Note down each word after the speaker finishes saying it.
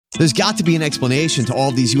There's got to be an explanation to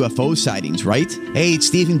all these UFO sightings, right? Hey, it's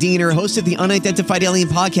Stephen Diener, host of the Unidentified Alien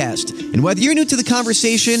Podcast. And whether you're new to the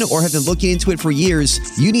conversation or have been looking into it for years,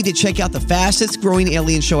 you need to check out the fastest growing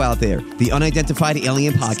alien show out there, the Unidentified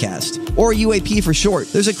Alien Podcast, or UAP for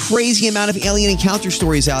short. There's a crazy amount of alien encounter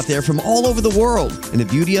stories out there from all over the world. And the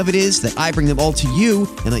beauty of it is that I bring them all to you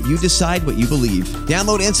and let you decide what you believe.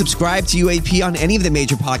 Download and subscribe to UAP on any of the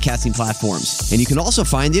major podcasting platforms. And you can also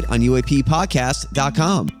find it on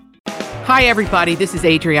UAPpodcast.com. Hi, everybody. This is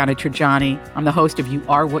Adriana Trajani. I'm the host of You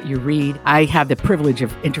Are What You Read. I have the privilege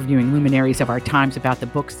of interviewing luminaries of our times about the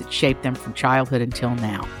books that shaped them from childhood until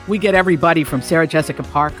now. We get everybody from Sarah Jessica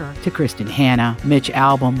Parker to Kristen Hanna, Mitch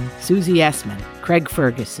Albom, Susie Essman, Craig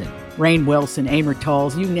Ferguson, Rainn Wilson, Amor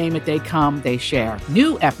Tolls, you name it, they come, they share.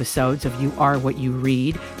 New episodes of You Are What You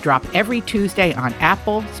Read drop every Tuesday on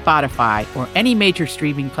Apple, Spotify, or any major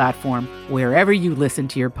streaming platform wherever you listen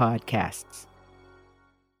to your podcasts.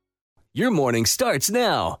 Your morning starts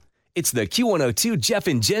now. It's the Q102 Jeff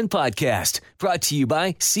and Jenn podcast brought to you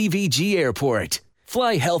by CVG Airport.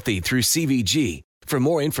 Fly healthy through CVG. For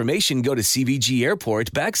more information, go to CVG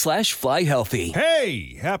Airport /fly healthy.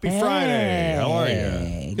 Hey, happy Friday. How are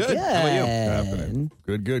you? Good. How are you? Happening.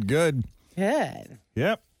 Good. Good.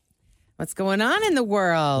 Yep. What's going on in the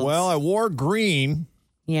world? Well, I wore green.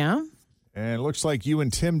 Yeah. And it looks like you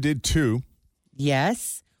and Tim did too.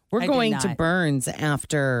 Yes. We're going to Burns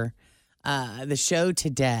after the show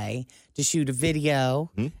today to shoot a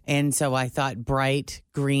video. And so I thought bright,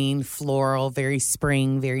 green, floral, very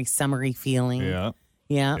spring, very summery feeling. Yeah.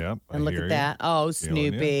 Yeah. And look at that. Oh,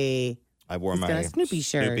 Snoopy. I wore He's got my a Snoopy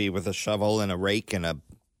shirt. Snoopy with a shovel and a rake and a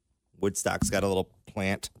Woodstock's got a little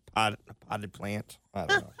plant, potted plant. I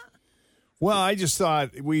don't know. Well, I just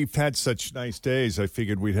thought we've had such nice days. I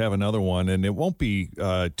figured we'd have another one, and it won't be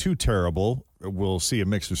too terrible. We'll see a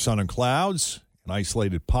mix of sun and clouds, an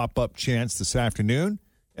isolated pop-up chance this afternoon,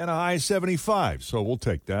 and a high of 75. So we'll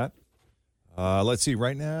take that. Let's see.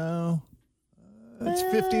 Right now, it's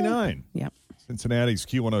 59. Yep. Cincinnati's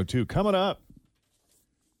Q102. Coming up,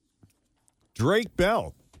 Drake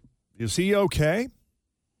Bell. Is he okay?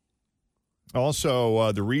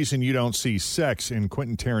 Also, the reason you don't see sex in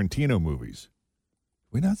Quentin Tarantino movies.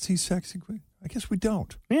 We not see sex in Quentin? I guess we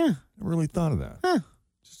don't. Yeah. Never really thought of that. Huh.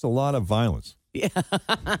 Just a lot of violence. Yeah.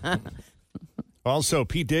 Also,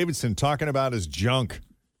 Pete Davidson talking about his junk.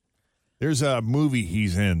 There's a movie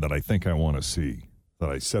he's in that I think I want to see that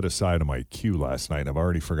I set aside on my queue last night. I've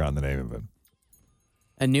already forgotten the name of it.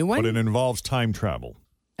 A new one? But it involves time travel.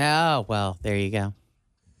 Oh, well, there you go.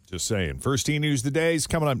 Just saying. First News Today is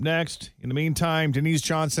coming up next. In the meantime, Denise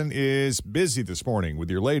Johnson is busy this morning with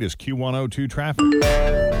your latest Q102 traffic.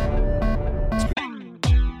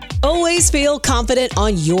 Always feel confident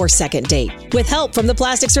on your second date. With help from the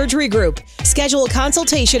Plastic Surgery Group. Schedule a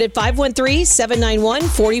consultation at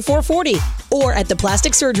 513-791-4440 or at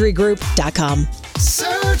theplasticsurgerygroup.com.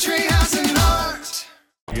 Surgery has an art.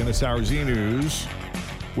 In this hour's E-News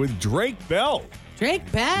with Drake Bell.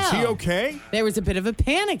 Drake Bell. Is he okay? There was a bit of a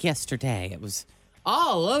panic yesterday. It was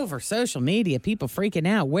all over social media. People freaking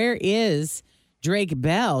out. Where is Drake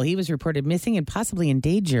Bell? He was reported missing and possibly in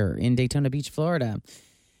danger in Daytona Beach, Florida.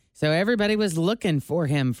 So everybody was looking for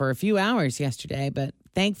him for a few hours yesterday, but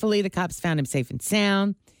thankfully the cops found him safe and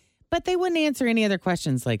sound. But they wouldn't answer any other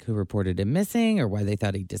questions like who reported him missing or why they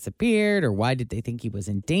thought he disappeared or why did they think he was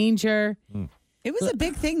in danger. It was a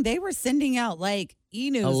big thing. They were sending out like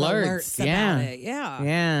e-news alerts about it. Yeah.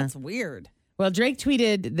 That's weird. Well, Drake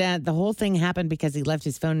tweeted that the whole thing happened because he left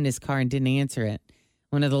his phone in his car and didn't answer it.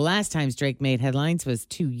 One of the last times Drake made headlines was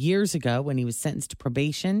 2 years ago when he was sentenced to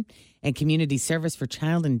probation and community service for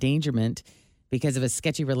child endangerment because of a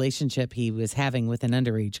sketchy relationship he was having with an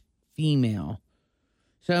underage female.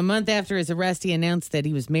 So a month after his arrest, he announced that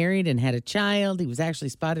he was married and had a child. He was actually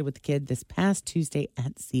spotted with the kid this past Tuesday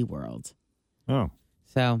at SeaWorld. Oh.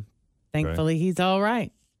 So thankfully he's all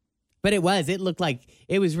right. But it was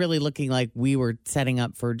really looking like we were setting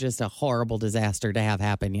up for just a horrible disaster to have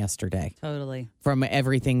happen yesterday. Totally. From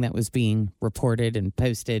everything that was being reported and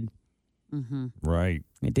posted. Mm-hmm. Right.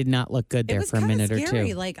 It did not look good there for a minute scary. or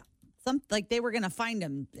two. Like they were going to find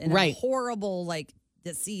him in a horrible,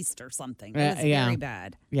 deceased or something. It was very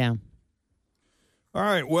bad. Yeah. All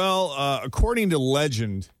right. Well, according to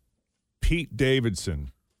legend, Pete Davidson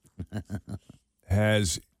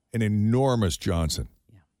has an enormous Johnson.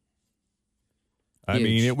 I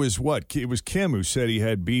mean, it was what? It was Kim who said he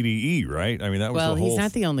had BDE, right? I mean, that was the whole... Well, he's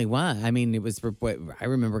not the only one. I mean, I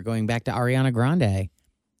remember going back to Ariana Grande.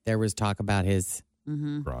 There was talk about his...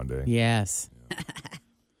 Grande. Yes. Yeah.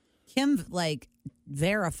 Kim,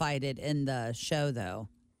 verified it in the show, though.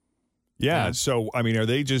 Yeah. So, I mean, are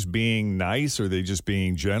they just being nice? Are they just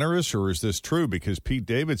being generous? Or is this true? Because Pete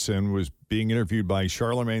Davidson was being interviewed by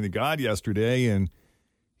Charlemagne the God yesterday, and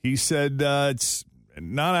he said it's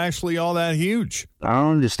not actually all that huge. I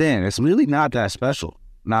don't understand. It's really not that special.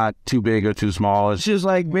 Not too big or too small. It's just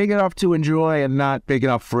like big enough to enjoy and not big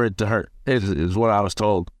enough for it to hurt, is what I was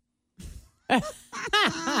told.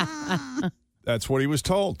 That's what he was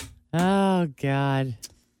told. Oh, God.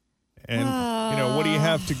 And, what do you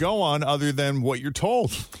have to go on other than what you're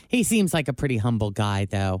told? He seems like a pretty humble guy,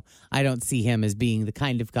 though. I don't see him as being the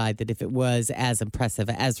kind of guy that if it was as impressive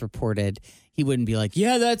as reported, he wouldn't be like,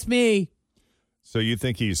 yeah, that's me. So you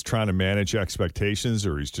think he's trying to manage expectations,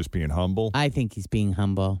 or he's just being humble? I think he's being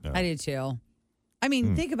humble. I do, too. I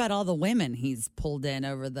mean, think about all the women he's pulled in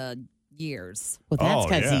over the years. Well, that's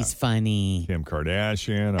because he's funny. Kim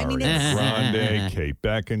Kardashian, Ariana Grande, Kate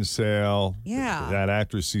Beckinsale. Yeah. That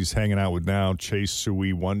actress he's hanging out with now, Chase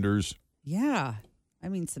Sui Wonders. Yeah. I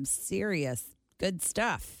mean, some serious good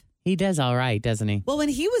stuff. He does all right, doesn't he? Well, when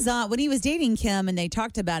he was dating Kim and they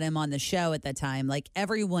talked about him on the show at the time, like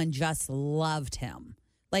everyone just loved him.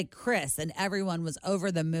 Like Chris and everyone was over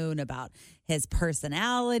the moon about his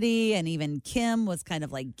personality, and even Kim was kind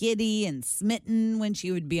of like giddy and smitten when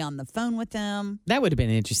she would be on the phone with him. That would have been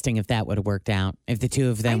interesting if that would have worked out. If the two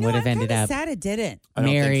of them would have ended up sad it didn't. I don't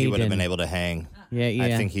think he would have been able to hang. Yeah.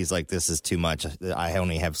 I think he's like, this is too much. I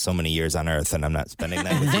only have so many years on Earth, and I'm not spending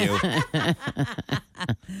that with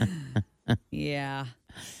you. Yeah.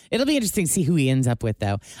 It'll be interesting to see who he ends up with,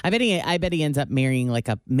 though. I bet he ends up marrying like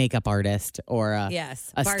a makeup artist or a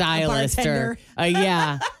stylist or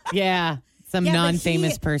some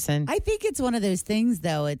non-famous person. I think it's one of those things,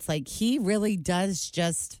 though. It's like he really does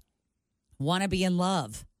just want to be in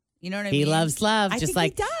love. You know what I mean? He loves love, just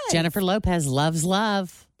like Jennifer Lopez loves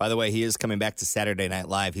love. By the way, he is coming back to Saturday Night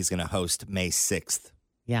Live. He's going to host May 6th.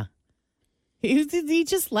 Yeah. He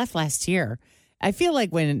just left last year. I feel like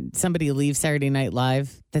when somebody leaves Saturday Night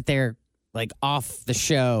Live, that they're like off the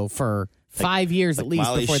show for 5 years at least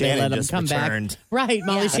Molly before Shannon they let them come returned. back. Right,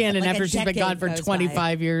 Molly Shannon, like after she's been gone for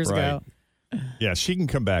 25 years ago. Yeah, she can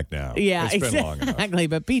come back now. Yeah, it's been long enough. Exactly.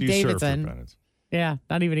 But Pete Davidson,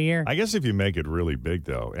 not even a year. I guess if you make it really big,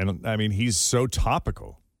 though, and I mean, he's so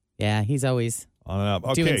topical. Yeah, he's always on and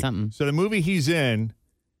up. doing something. So the movie he's in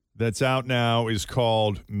that's out now is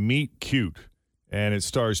called Meet Cute. And it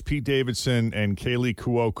stars Pete Davidson and Kaylee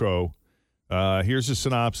Cuoco. Here's a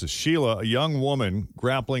synopsis. Sheila, a young woman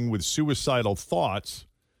grappling with suicidal thoughts,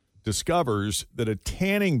 discovers that a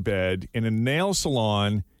tanning bed in a nail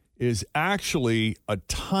salon is actually a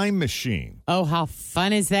time machine. Oh, how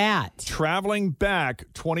fun is that? Traveling back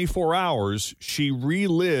 24 hours, she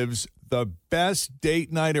relives the best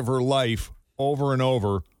date night of her life over and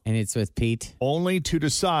over. And it's with Pete. Only to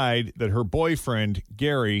decide that her boyfriend,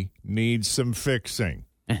 Gary, needs some fixing.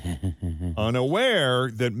 Unaware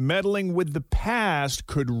that meddling with the past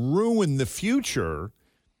could ruin the future,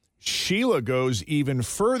 Sheila goes even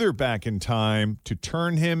further back in time to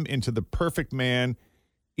turn him into the perfect man,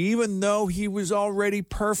 even though he was already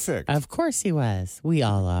perfect. Of course he was. We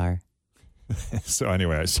all are. So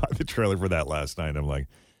anyway, I saw the trailer for that last night. I'm like,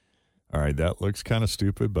 all right, that looks kind of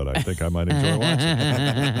stupid, but I think I might enjoy watching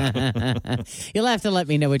it. You'll have to let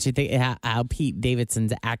me know what you think, how Pete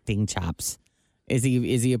Davidson's acting chops. Is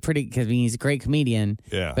he a pretty, because he's a great comedian,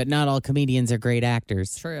 but not all comedians are great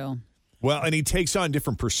actors. True. Well, and he takes on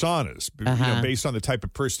different personas based on the type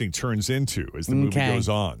of person he turns into as the movie goes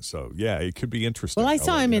on. So, yeah, it could be interesting. Well, I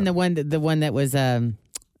saw him in the one that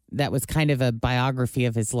was kind of a biography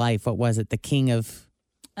of his life. What was it? The King of...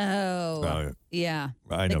 Oh, yeah.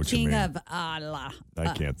 I know what you mean. King of I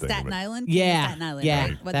can't think Staten of it. Island? Yeah. Staten Island. Yeah.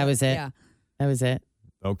 Right. That was it. Yeah. That was it.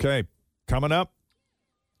 Okay. Coming up,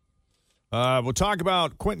 we'll talk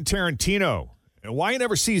about Quentin Tarantino and why he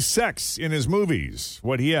never sees sex in his movies,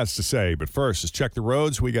 what he has to say. But first, let's check the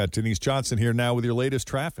roads. We got Denise Johnson here now with your latest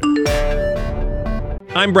traffic.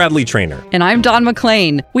 I'm Bradley Trainer. And I'm Don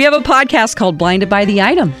McClain. We have a podcast called Blinded by the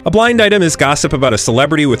Item. A blind item is gossip about a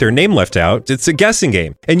celebrity with their name left out. It's a guessing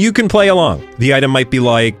game, and you can play along. The item might be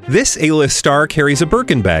like, this A-list star carries a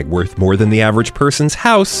Birkin bag worth more than the average person's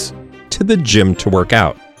house to the gym to work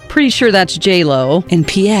out. Pretty sure that's J-Lo. And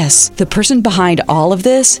P.S. the person behind all of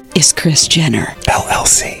this is Kris Jenner,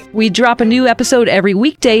 LLC. We drop a new episode every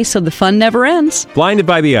weekday so the fun never ends. Blinded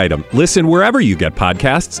by the Item. Listen wherever you get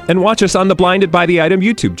podcasts and watch us on the Blinded by the Item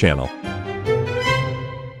YouTube channel.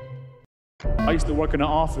 I used to work in an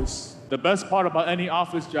office. The best part about any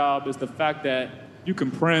office job is the fact that you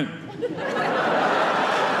can print. You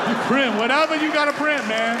print whatever you got to print,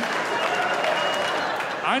 man.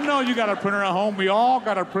 I know you got a printer at home. We all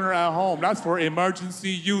got a printer at home. That's for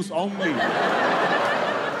emergency use only.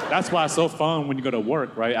 That's why it's so fun when you go to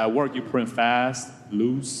work, right? At work, you print fast,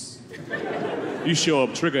 loose. You show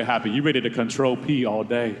up trigger happy. You ready to control P all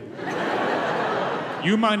day.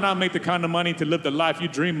 You might not make the kind of money to live the life you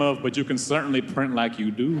dream of, but you can certainly print like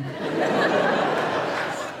you do.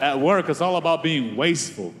 At work, it's all about being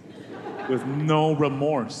wasteful with no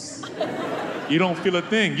remorse. You don't feel a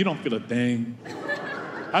thing. You don't feel a thing.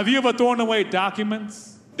 Have you ever thrown away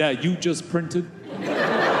documents that you just printed?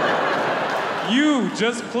 You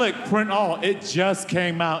just click print all. It just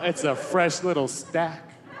came out. It's a fresh little stack.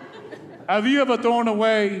 Have you ever thrown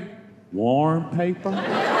away warm paper?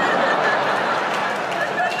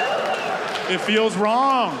 It feels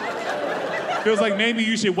wrong. Feels like maybe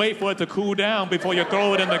you should wait for it to cool down before you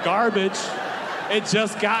throw it in the garbage. It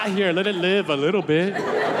just got here. Let it live a little bit.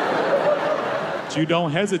 But you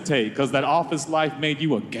don't hesitate, because that office life made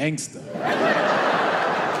you a gangster.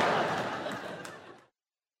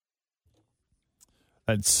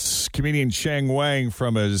 That's comedian Shang Wang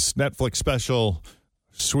from his Netflix special,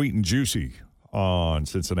 Sweet and Juicy, on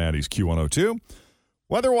Cincinnati's Q102.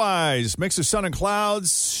 Weather-wise, mix of sun and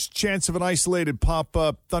clouds, chance of an isolated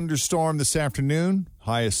pop-up thunderstorm this afternoon.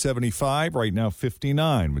 High of 75, right now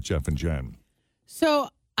 59 with Jeff and Jen. So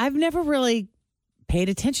I've never really paid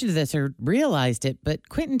attention to this or realized it, but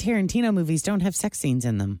Quentin Tarantino movies don't have sex scenes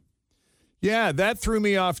in them. Yeah, that threw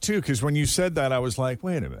me off, too, because when you said that, I was like,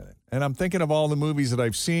 wait a minute. And I'm thinking of all the movies that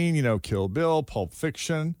I've seen, you know, Kill Bill, Pulp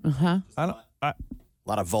Fiction. Uh-huh. A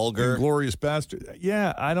lot of vulgar. Glorious Bastard.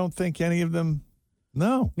 Yeah, I don't think any of them,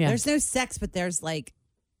 no. Yeah. There's no sex, but there's like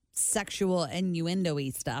sexual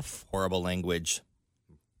innuendo-y stuff. Horrible language.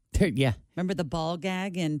 Yeah. Remember the ball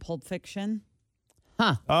gag in Pulp Fiction?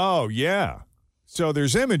 Huh. Oh, yeah. So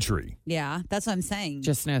there's imagery. Yeah, that's what I'm saying.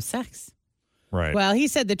 Just no sex. Right. Well, he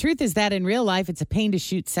said the truth is that in real life, it's a pain to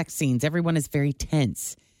shoot sex scenes. Everyone is very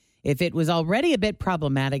tense. If it was already a bit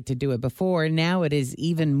problematic to do it before, now it is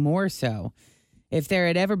even more so. If there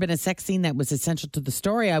had ever been a sex scene that was essential to the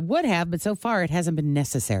story, I would have, but so far it hasn't been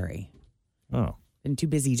necessary. Oh. Been too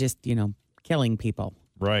busy just, killing people.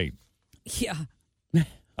 Right. Yeah.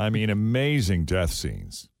 I mean, amazing death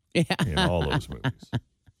scenes in all those movies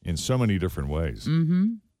in so many different ways.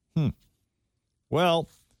 Mm-hmm. Well,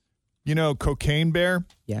 Cocaine Bear?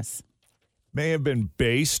 Yes. May have been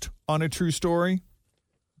based on a true story,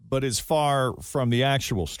 but is far from the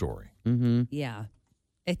actual story. Mm-hmm. Yeah.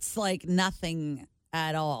 It's like nothing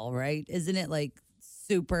at all, right? Isn't it like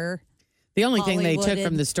super The only thing they took Hollywooded?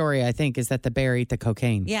 from the story, I think, is that the bear ate the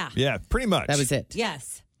cocaine. Yeah. Yeah, pretty much. That was it.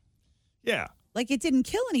 Yes. Yeah. Like it didn't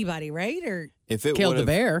kill anybody, right? Or If it Killed the would've-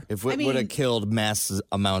 bear. If it would have killed mass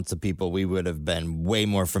amounts of people, we would have been way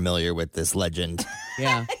more familiar with this legend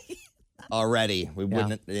Yeah. already. We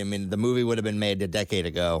wouldn't. I mean, the movie would have been made a decade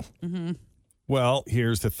ago. Mm-hmm. Well,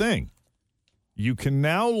 here's the thing. You can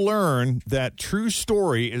now learn that true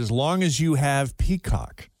story as long as you have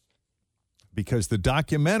Peacock. Because the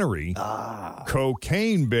documentary,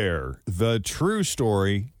 Cocaine Bear, the true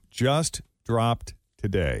story, just dropped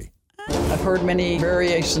today. I've heard many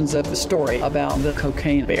variations of the story about the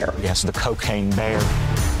cocaine bear. Yes, the cocaine bear.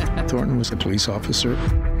 Thornton was a police officer.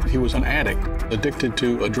 He was an addict, addicted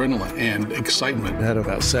to adrenaline and excitement. Had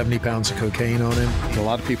about 70 pounds of cocaine on him. A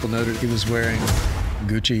lot of people noted he was wearing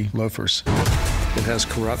Gucci loafers. It has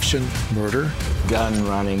corruption, murder, gun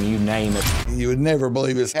running, you name it. You would never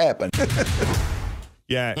believe this happened.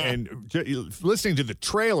 Yeah, and listening to the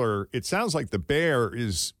trailer, it sounds like the bear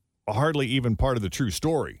is hardly even part of the true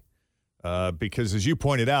story. Because as you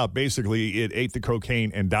pointed out, basically it ate the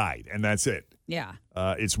cocaine and died, and that's it. Yeah.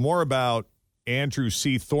 It's more about Andrew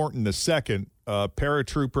C. Thornton II, a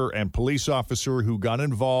paratrooper and police officer who got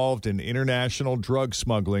involved in international drug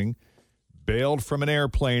smuggling, bailed from an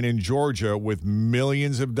airplane in Georgia with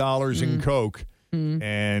millions of dollars in coke,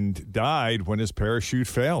 and died when his parachute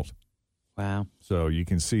failed. Wow. So you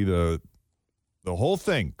can see the whole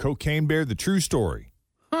thing, Cocaine Bear, the true story,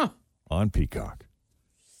 on Peacock.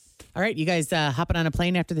 All right, you guys hopping on a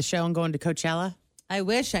plane after the show and going to Coachella? I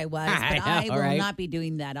wish I was, but I all will right. not be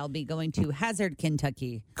doing that. I'll be going to Hazard,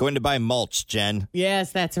 Kentucky. Going to buy mulch, Jen.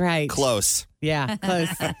 Yes, that's right. Close. Yeah, close.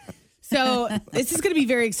 So this is going to be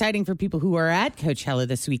very exciting for people who are at Coachella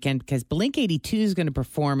this weekend because Blink-182 is going to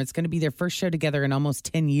perform. It's going to be their first show together in almost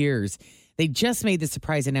 10 years. They just made the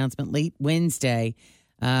surprise announcement late Wednesday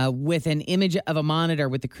with an image of a monitor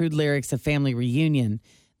with the crude lyrics of Family Reunion.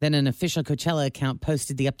 Then an official Coachella account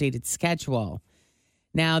posted the updated schedule.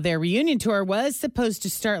 Now, their reunion tour was supposed to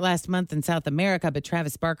start last month in South America, but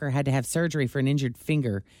Travis Barker had to have surgery for an injured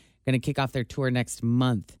finger. Going to kick off their tour next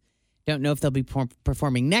month. Don't know if they'll be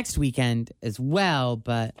performing next weekend as well,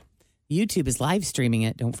 but YouTube is live streaming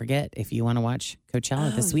it. Don't forget, if you want to watch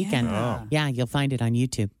Coachella this weekend. Yeah, you'll find it on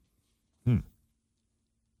YouTube.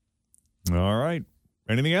 All right.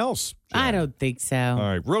 Anything else, Jen? I don't think so. All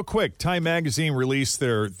right. Real quick, Time Magazine released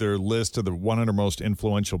their list of the 100 most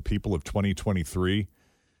influential people of 2023.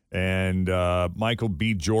 And Michael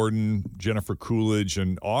B. Jordan, Jennifer Coolidge,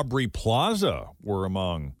 and Aubrey Plaza were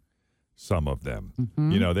among some of them.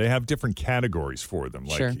 Mm-hmm. You know, they have different categories for them.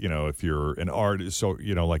 Like, Sure. you know, if you're an artist, so,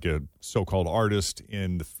 you know, like a so-called artist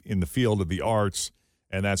in the field of the arts,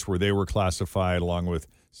 and that's where they were classified, along with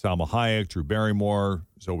Salma Hayek, Drew Barrymore,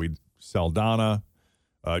 Zoe Saldana,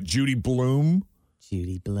 Judy Blume,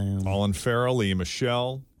 Colin Farrell, Lea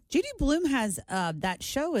Michele. Judy Blume has that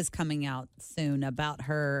show is coming out soon about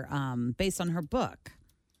her, based on her book.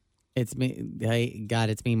 It's me.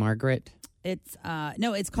 It's me, Margaret. It's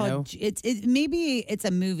no, it's called. No? Maybe it's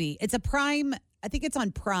a movie. It's a Prime. I think it's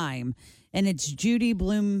on Prime, and it's Judy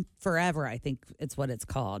Blume Forever. I think it's what it's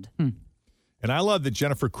called. And I love that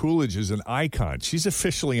Jennifer Coolidge is an icon. She's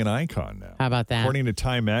officially an icon now. How about that? According to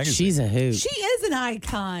Time Magazine. She's a hoot. She is an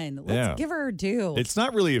icon. Let's give her her due. It's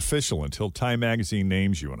not really official until Time Magazine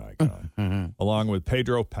names you an icon. Along with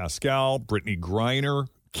Pedro Pascal, Brittany Griner,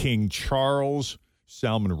 King Charles,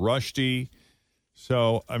 Salman Rushdie.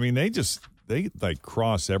 So, I mean, they like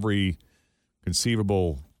cross every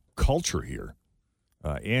conceivable culture here.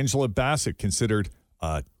 Angela Bassett considered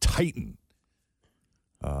a titan.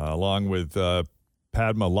 Along with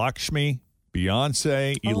Padma Lakshmi,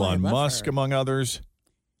 Beyonce, Elon Musk, among others.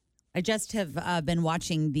 I just have been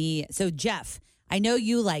watching So, Jeff, I know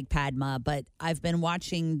you like Padma, but I've been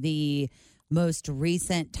watching the most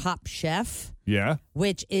recent Top Chef. Yeah.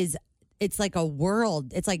 Which is, it's like a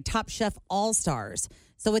world. It's like Top Chef All-Stars.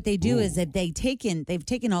 So what they do is that they've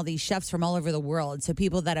taken all these chefs from all over the world. So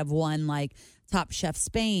people that have won like Top Chef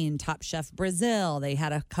Spain, Top Chef Brazil. They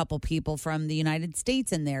had a couple people from the United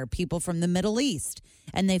States in there, people from the Middle East.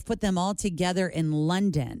 And they've put them all together in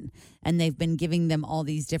London. And they've been giving them all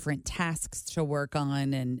these different tasks to work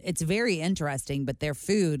on. And it's very interesting, but their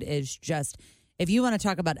food is just, if you want to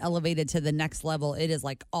talk about elevated to the next level, it is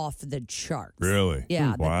like off the charts. Really?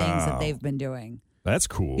 Yeah, Wow. the things that they've been doing. That's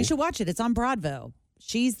cool. You should watch it. It's on Broadview.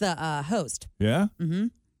 She's the host. Yeah? Mm-hmm.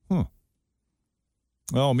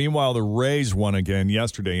 Oh, meanwhile, the Rays won again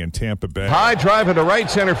yesterday in Tampa Bay. High drive into right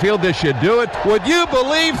center field. This should do it. Would you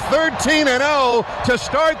believe 13-0 to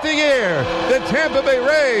start the year? The Tampa Bay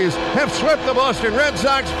Rays have swept the Boston Red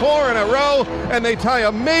Sox 4 in a row, and they tie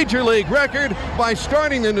a major league record by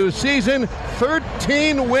starting the new season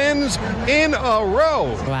 13 wins in a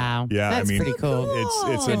row. Wow. Yeah, That's pretty cool.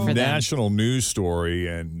 It's Good a for them. national news story,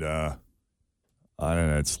 and I don't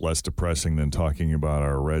know. It's less depressing than talking about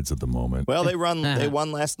our Reds at the moment. Well, they won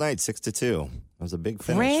last night 6-2. It was a big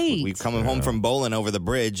finish. Great. We coming home from bowling over the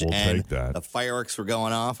bridge, We'll and take that. the fireworks were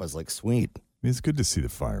going off. I was like, sweet. It's good to see the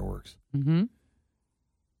fireworks. Mm-hmm.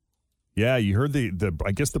 Yeah, you heard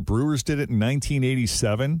I guess the Brewers did it in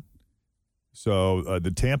 1987. So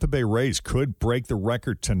the Tampa Bay Rays could break the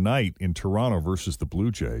record tonight in Toronto versus the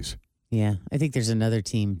Blue Jays. Yeah, I think there's another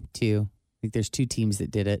team too. I think there's two teams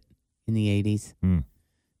that did it in the 80s.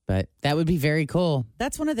 But that would be very cool.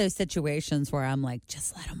 That's one of those situations where I'm like,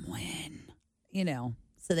 just let them win,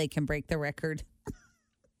 so they can break the record.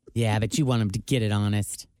 Yeah, but you want them to get it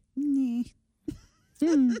honest.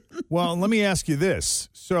 Well, let me ask you this.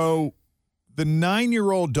 So the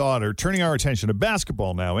 9-year-old daughter, turning our attention to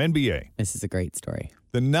basketball now, NBA. This is a great story.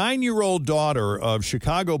 The 9-year-old daughter of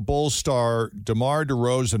Chicago Bulls star DeMar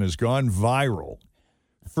DeRozan has gone viral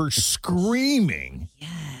for screaming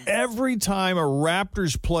every time a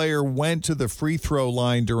Raptors player went to the free throw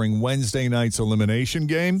line during Wednesday night's elimination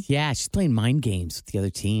game. Yeah, she's playing mind games with the other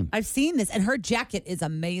team. I've seen this, and her jacket is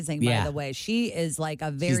amazing, by Yeah. the way. She is like a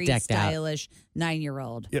very decked out. stylish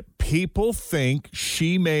 9-year-old. People think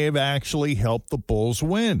she may have actually helped the Bulls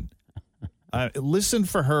win. Listen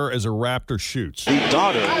for her as a Raptor shoots. The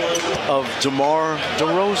daughter of DeMar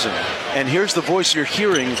DeRozan. And here's the voice you're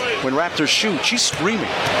hearing when Raptors shoot. She's screaming.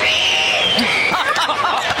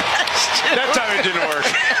 That time it didn't work.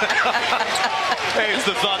 Hey, it's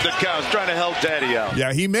the thought that counts. Trying to help Daddy out.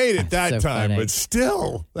 Yeah, he made it that so time, funny. but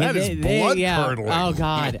still, that is yeah. blood-curdling. Oh,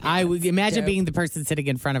 God. I would imagine being the person sitting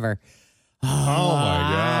in front of her. Oh, my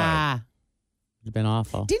God. Would have been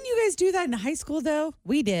awful. Didn't you guys do that in high school, though?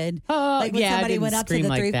 We did. When somebody went up to the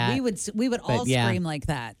like three, that. we would all yeah. scream like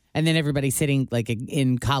that. And then everybody sitting, like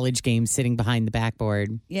in college games, sitting behind the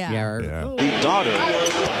backboard. Yeah. The daughter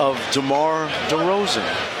of DeMar DeRozan.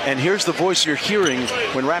 And here's the voice you're hearing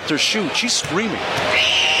when Raptors shoot. She's screaming.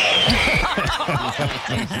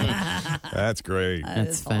 That's great.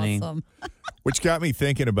 That's funny. Awesome. Which got me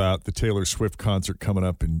thinking about the Taylor Swift concert coming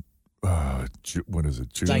up in, what is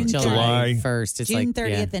it? Like July 1st. It's June like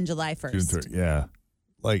 30th and July 1st. June 30th, yeah.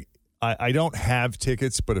 Like, I don't have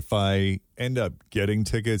tickets, but if I end up getting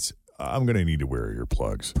tickets, I'm going to need to wear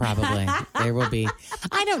earplugs. Probably. There will be.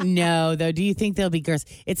 I don't know, though. Do you think there'll be girls?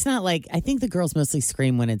 It's not like, I think the girls mostly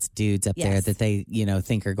scream when it's dudes up there that they,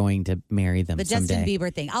 think are going to marry them The someday. Justin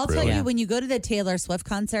Bieber thing. I'll tell you, when you go to the Taylor Swift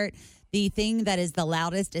concert, the thing that is the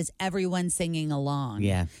loudest is everyone singing along.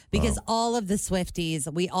 Yeah. Because all of the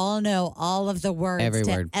Swifties, we all know all of the words Every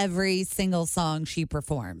to word. every single song she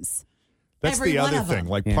performs. That's Every the one other of thing. them.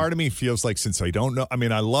 Like, part of me feels like, since I don't know, I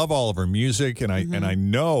mean, I love all of her music, and I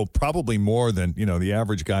know probably more than the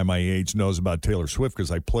average guy my age knows about Taylor Swift, because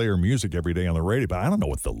I play her music every day on the radio. But I don't know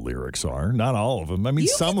what the lyrics are. Not all of them. I mean, You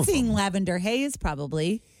some can of them. sing Lavender Haze,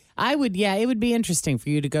 probably. I would, it would be interesting for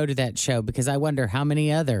you to go to that show, because I wonder how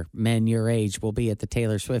many other men your age will be at the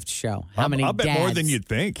Taylor Swift show. How many I'll bet dads? more than you'd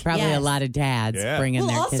think. Probably Yes. a lot of dads bringing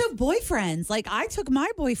their also kids. boyfriends. Like, I took my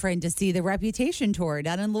boyfriend to see the Reputation tour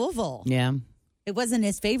down in Louisville. Yeah. It wasn't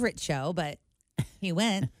his favorite show, but he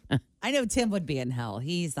went. I know Tim would be in hell.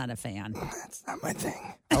 He's not a fan. That's not my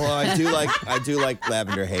thing. Although I do like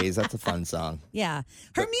Lavender Haze. That's a fun song. Yeah.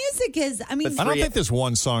 Her music is, I mean, I don't think there's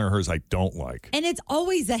one song of hers I don't like. and it's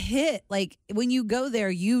always a hit. Like, when you go there,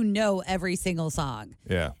 you know every single song.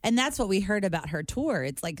 Yeah. And that's what we heard about her tour.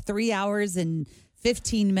 It's like 3 hours and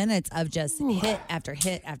 15 minutes of just hit after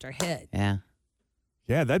hit after hit. Yeah.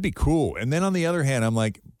 Yeah, that'd be cool. And then on the other hand, I'm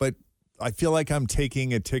like, but I feel like I'm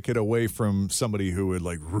taking a ticket away from somebody who would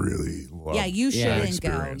really love Yeah, you shouldn't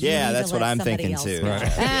experience. go. You Yeah, need to that's what let I'm somebody thinking else too. go.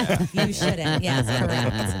 Right. You shouldn't. Yes,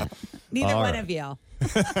 correct. Neither All one right. of you.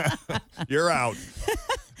 You're out.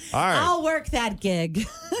 All right. I'll work that gig.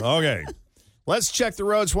 Okay. Let's check the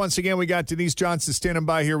roads once again. We got Denise Johnson standing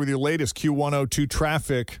by here with your latest Q102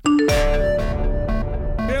 traffic.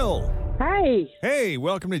 Bill. Hi. Hey,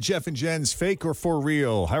 welcome to Jeff and Jen's Fake or For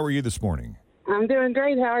Real. How are you this morning? I'm doing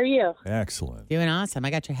great. How are you? Excellent. Doing awesome.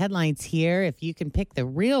 I got your headlines here. If you can pick the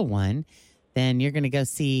real one, then you're going to go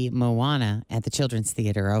see Moana at the Children's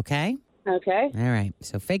Theater, okay? Okay. All right.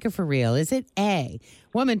 So fake or for real? Is it A,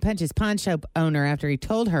 woman punches pawn shop owner after he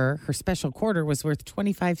told her special quarter was worth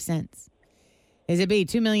 25 cents? Is it B,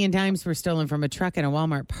 2 million dimes were stolen from a truck in a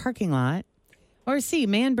Walmart parking lot? Or C,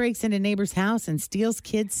 man breaks into neighbor's house and steals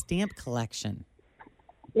kids' stamp collection?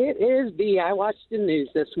 It is B. I watched the news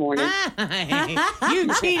this morning.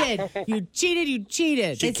 You cheated. You cheated. You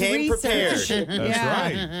cheated. She came prepared. That's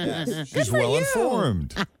right. Yes. She's well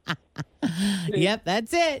informed. Yep,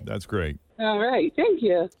 that's it. That's great. All right. Thank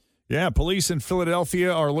you. Yeah, police in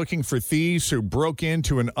Philadelphia are looking for thieves who broke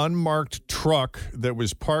into an unmarked truck that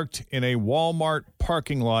was parked in a Walmart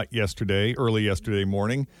parking lot early yesterday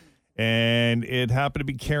morning. And it happened to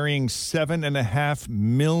be carrying 7.5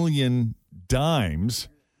 million dimes,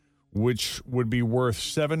 which would be worth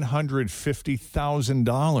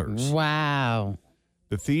 $750,000. Wow.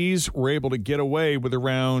 The thieves were able to get away with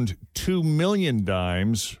around 2 million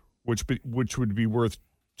dimes, which would be worth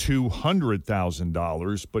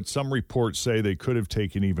 $200,000, but some reports say they could have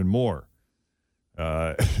taken even more.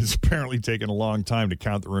 It's apparently taken a long time to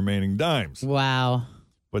count the remaining dimes. Wow.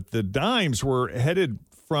 But the dimes were headed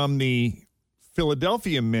from the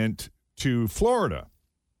Philadelphia Mint to Florida.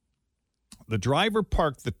 The driver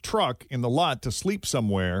parked the truck in the lot to sleep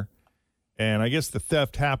somewhere, and I guess the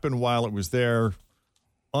theft happened while it was there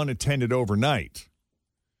unattended overnight.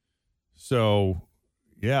 So,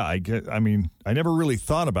 yeah, I never really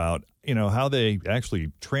thought about, how they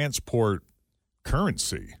actually transport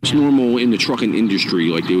currency. It's normal in the trucking industry,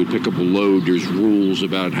 like they would pick up a load. There's rules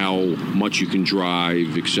about how much you can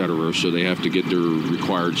drive, etc. So they have to get their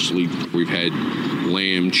required sleep. We've had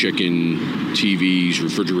lamb, chicken, TVs,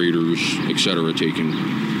 refrigerators, etc. taken,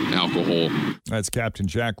 alcohol. That's Captain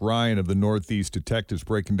Jack Ryan of the Northeast Detectives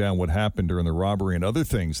breaking down what happened during the robbery and other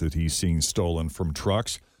things that he's seen stolen from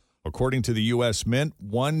trucks. According to the U.S. Mint,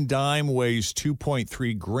 one dime weighs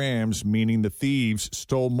 2.3 grams, meaning the thieves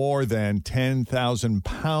stole more than 10,000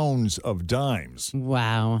 pounds of dimes.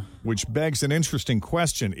 Wow. Which begs an interesting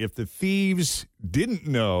question. If the thieves didn't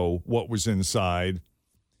know what was inside,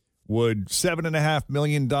 would 7.5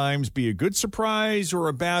 million dimes be a good surprise or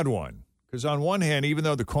a bad one? Because on one hand, even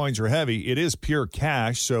though the coins are heavy, it is pure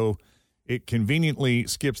cash, so it conveniently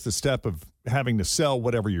skips the step of having to sell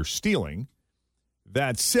whatever you're stealing.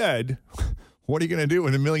 That said, what are you going to do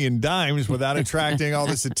with 1 million dimes without attracting all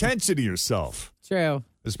this attention to yourself? True.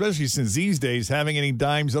 Especially since these days having any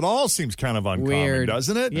dimes at all seems kind of uncommon, Weird.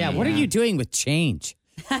 doesn't it? Yeah, what are you doing with change?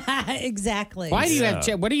 Exactly. Why do you have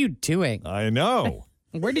what are you doing? I know.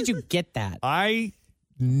 Where did you get that? I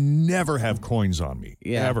never have coins on me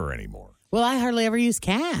ever anymore. Well, I hardly ever use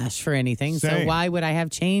cash for anything, Same. so why would I have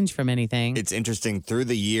change from anything? It's interesting. Through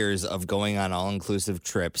the years of going on all-inclusive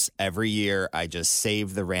trips, every year I just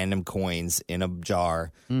save the random coins in a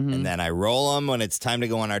jar, and then I roll them when it's time to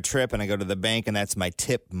go on our trip, and I go to the bank, and that's my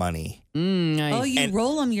tip money. Nice. Oh, you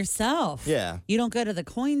roll them yourself. Yeah. You don't go to the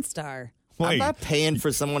Coinstar. I'm not paying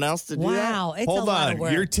for someone else to do that. Wow, it's Hold a lot on. of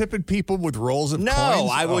work. You're tipping people with rolls of No, coins?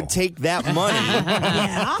 I would take that money.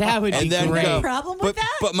 That would be great. Go, problem with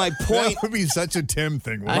that? But my point That would be such a Tim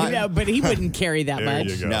thing. I know, but he wouldn't carry that There much.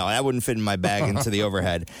 you go. No, that wouldn't fit in my bag into the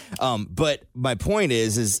overhead. But my point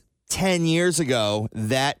is 10 years ago,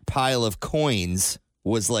 that pile of coins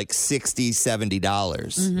was like $60,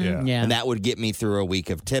 $70. Yeah. And that would get me through a week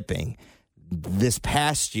of tipping. This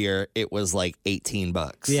past year, it was like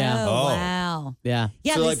 $18. Yeah. Oh, wow. Yeah.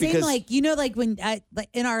 Yeah, So, the like, same because- like when like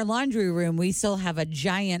in our laundry room, we still have a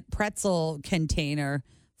giant pretzel container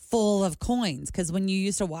full of coins because when you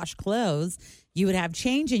used to wash clothes, you would have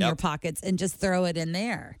change in your pockets and just throw it in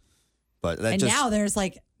there. But that And just, now there's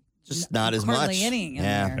like just not as hardly much. any in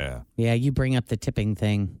there. Yeah, you bring up the tipping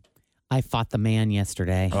thing. I fought the man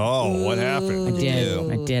yesterday. Oh, what happened?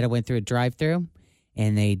 I did. I went through a drive-through,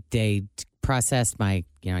 and they processed my,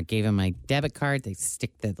 I gave them my debit card. They stick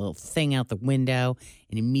the little thing out the window,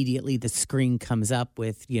 and immediately the screen comes up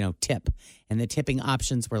with, tip. And the tipping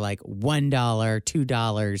options were like $1, $2,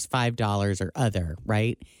 $5, or other,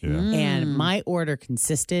 right? Yeah. And my order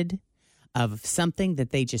consisted of something that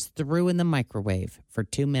they just threw in the microwave for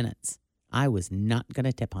 2 minutes. I was not going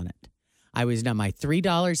to tip on it. I was done my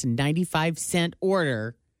 $3.95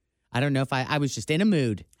 order. I don't know if I was just in a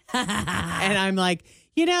mood. And I'm like,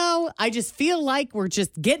 I just feel like we're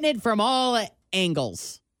just getting it from all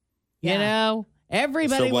angles.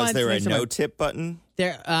 Everybody So was wants there a to- no tip button?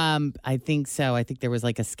 There, I think so. I think there was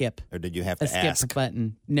like a skip. Or did you have A to ask? skip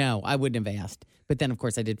button. No, I wouldn't have asked. But then, of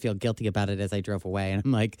course, I did feel guilty about it as I drove away. And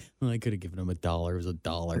I'm like, I could have given him $1. It was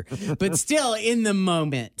 $1. But still, in the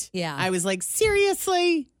moment, I was like,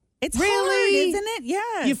 seriously? It's really? hard, isn't it?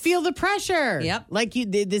 Yes. You feel the pressure. Yep. Like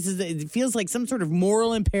it feels like some sort of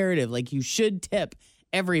moral imperative. Like you should tip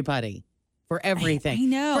everybody for everything. I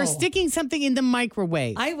know. For sticking something in the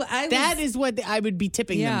microwave. That is what I would be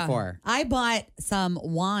tipping them for. I bought some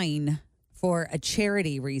wine for a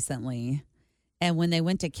charity recently. And when they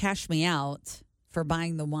went to cash me out for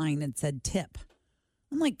buying the wine, it said tip.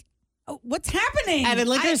 I'm like, what's happening? At a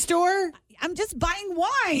liquor store? I'm just buying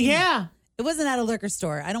wine. Yeah. It wasn't at a liquor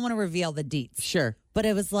store. I don't want to reveal the deets. Sure. But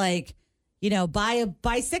it was like,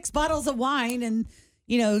 buy 6 bottles of wine and,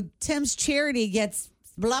 Tim's charity gets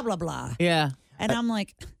blah, blah, blah. Yeah. And I'm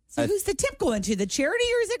like, so who's the tip going to? The charity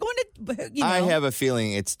or is it going to, I have a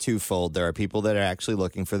feeling it's twofold. There are people that are actually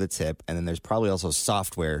looking for the tip, and then there's probably also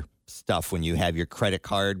software stuff when you have your credit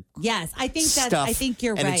card. Yes, I think stuff, I think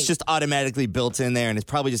you're and right. it's just automatically built in there, and it's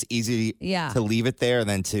probably just easy to leave it there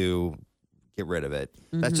than to get rid of it.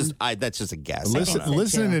 That's just a guess.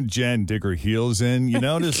 Listening to Jen dig her heels in, you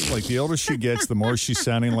notice like the older she gets, the more she's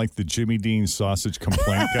sounding like the Jimmy Dean sausage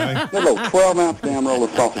complaint guy. That little 12-ounce damn roll of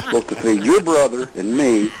sausage is supposed to feed your brother and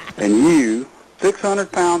me and you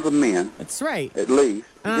 600 pounds of men. That's right. At least.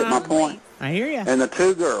 You get my point? I hear you. And the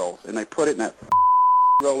 2 girls, and they put it in that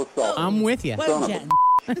roll of sausage. I'm with you. Son of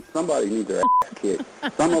a somebody needs their ass kicked.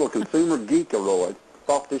 Some little consumer geekaroid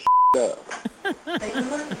thought this up.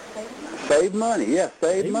 Save money. Yeah,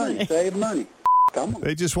 save money. Save money. Come on.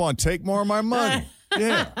 They just want to take more of my money.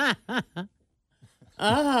 Yeah.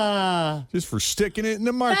 Just for sticking it in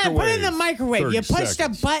the microwave. Put it in the microwave. 30 You pushed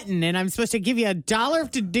seconds. a button, and I'm supposed to give you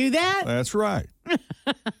 $1 to do that? That's right.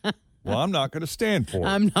 Well, I'm not going to stand for it.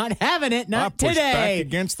 I'm not having it. Not I push today. back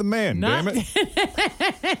against the man, damn it.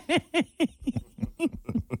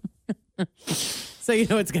 So you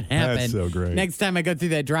know what's going to happen. That's so great. Next time I go through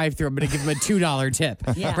that drive-thru, I'm going to give him a $2 tip.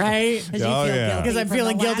 Yeah. Right? Oh, yeah. Because I'm from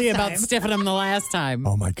feeling the last guilty about time. stiffing him the last time.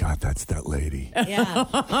 Oh, my God, that's that lady.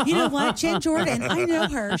 Yeah. You know what? Jen Jordan, I know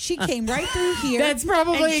her. She came right through here. That's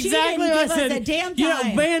probably and she exactly didn't what give I said. us a damn You know,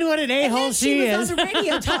 time. man, what an And a-hole then she was is. on the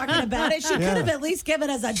radio talking about it. She could have at least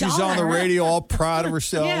given us $1. She's on the radio all proud of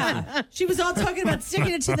herself. Yeah, she was all talking about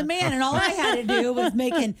sticking it to the man, and all I had to do was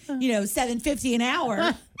making, $7.50 an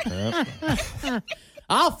hour.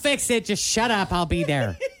 I'll fix it. Just shut up. I'll be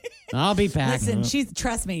there. I'll be back. Listen,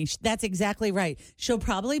 trust me, that's exactly right. She'll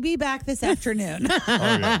probably be back this afternoon.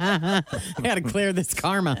 I got to clear this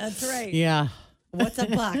karma. That's right. Yeah. What's a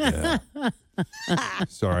buck? Yeah.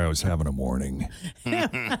 Sorry, I was having a morning.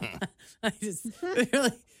 I just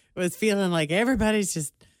really was feeling like everybody's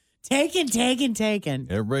just Taken.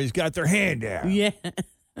 Everybody's got their hand out. Yeah.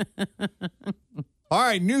 All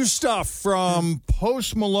right, new stuff from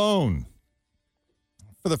Post Malone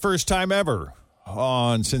for the first time ever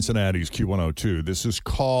on Cincinnati's Q102. This is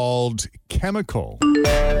called Chemical.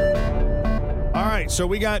 All right, so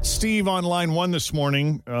we got Steve on line 1 this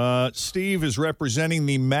morning. Steve is representing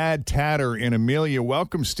the Mad Tatter in Amelia.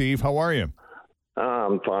 Welcome, Steve. How are you?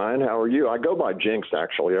 I'm fine. How are you? I go by Jinx,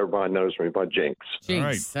 actually. Everybody knows me by Jinx.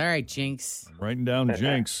 Jinx. All right, Jinx. I'm writing down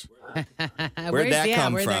Jinx. Where'd that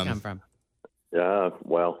come from? Yeah,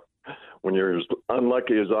 well, when you're as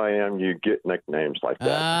unlucky as I am, you get nicknames like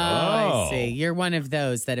that. I see. You're one of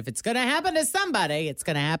those that if it's going to happen to somebody, it's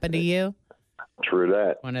going to happen to you. True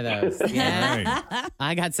that. One of those. Yeah.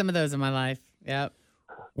 I got some of those in my life. Yep.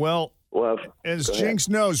 Well, as Jinx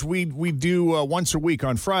knows, we do once a week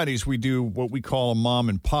on Fridays, we do what we call a mom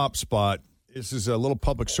and pop spot. This is a little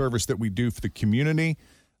public service that we do for the community.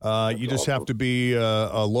 You just have to be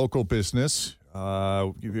a local business,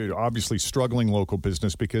 obviously struggling local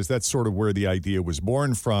business, because that's sort of where the idea was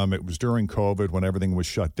born from. It was during COVID when everything was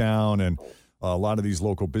shut down, and a lot of these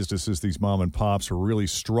local businesses, these mom and pops, were really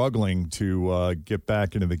struggling to get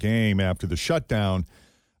back into the game after the shutdown.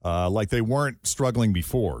 Like they weren't struggling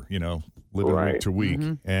before, living week to week.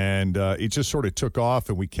 Mm-hmm. And it just sort of took off,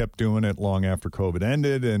 and we kept doing it long after COVID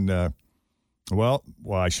ended. And, well,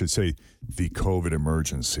 I should say the COVID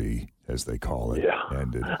emergency, as they call it,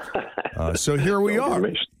 ended. So here we are.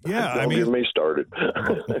 Don't get me started.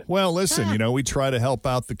 Well, listen, we try to help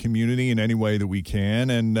out the community in any way that we can.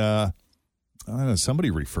 And I don't know, somebody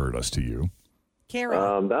referred us to you. Carrie.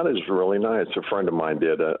 That is really nice. A friend of mine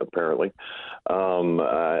did, apparently.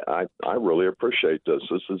 I really appreciate this.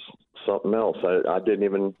 This is something else. I didn't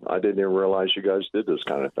even realize you guys did this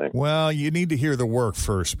kind of thing. Well, you need to hear the work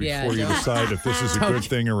first before you decide if this is a good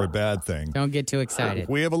thing or a bad thing. Don't get too excited.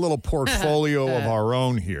 We have a little portfolio of our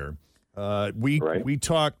own here. We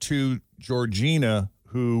talked to Georgina,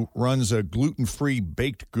 who runs a gluten-free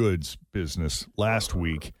baked goods business, last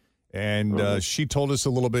week. And she told us a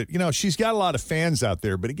little bit, she's got a lot of fans out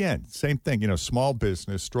there. But again, same thing, small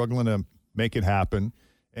business, struggling to make it happen.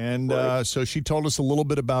 And so she told us a little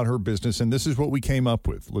bit about her business. And this is what we came up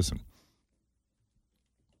with. Listen.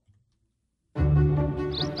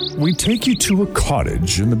 We take you to a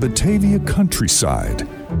cottage in the Batavia countryside.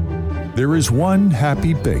 There is one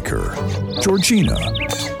happy baker, Georgina.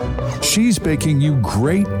 She's baking you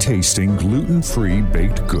great-tasting gluten-free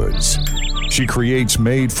baked goods. She creates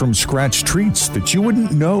made-from-scratch treats that you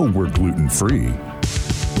wouldn't know were gluten-free.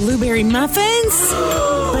 Blueberry muffins?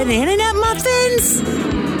 Banana nut muffins?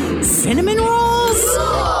 Cinnamon rolls?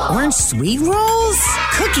 Orange sweet rolls?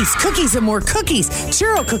 Cookies and more cookies.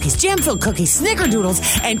 Churro cookies, jam-filled cookies, snickerdoodles,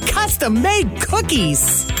 and custom-made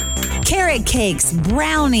cookies. Carrot cakes,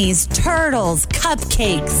 brownies, turtles,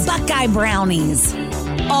 cupcakes, Buckeye brownies.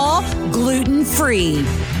 All gluten-free.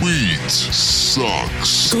 Wheat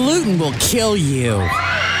sucks. Gluten will kill you.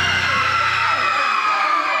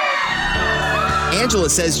 Angela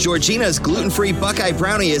says Georgina's gluten-free Buckeye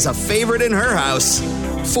brownie is a favorite in her house.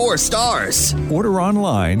 4 stars. Order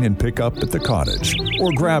online and pick up at the cottage.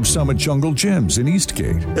 Or grab some at Jungle Gyms in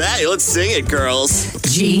Eastgate. Hey, let's sing it, girls.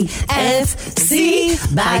 GFC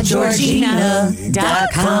by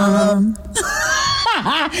Georgina.com.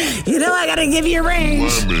 I gotta give you a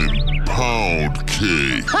range. Lemon pound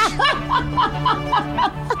cake.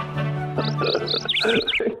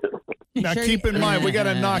 Now, keep in mind, we got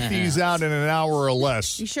to knock these out in an hour or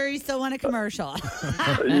less. You sure you still want a commercial?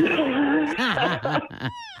 That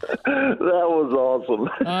was awesome.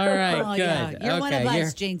 All right, good. Yeah. You're one of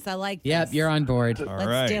us, Jinx. I like this. Yep, you're on board.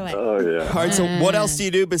 Let's do it. Oh, yeah. All right, so what else do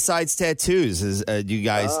you do besides tattoos? Do you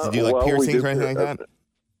guys do like piercings or anything like that?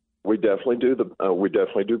 We definitely do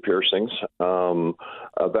piercings.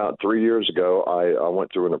 About 3 years ago, I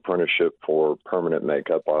went through an apprenticeship for permanent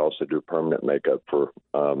makeup. I also do permanent makeup for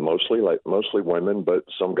mostly women, but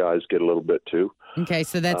some guys get a little bit too. Okay,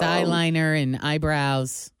 so that's eyeliner and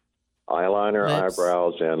eyebrows. Eyeliner, lips.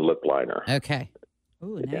 Eyebrows, and lip liner. Okay.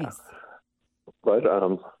 Ooh, nice. Yeah. But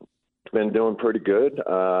been doing pretty good.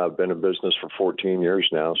 I've been in business for 14 years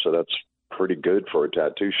now, so that's pretty good for a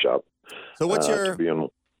tattoo shop. So what's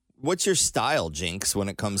your style, Jinx, when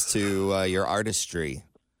it comes to your artistry?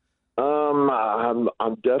 I'm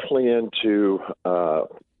definitely into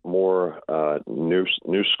more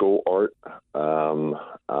new school art.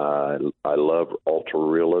 I love ultra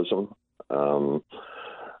realism.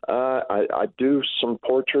 I do some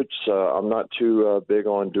portraits. I'm not too big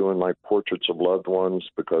on doing like portraits of loved ones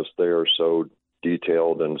because they are so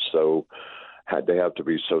detailed and so they have to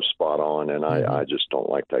be so spot on, and I just don't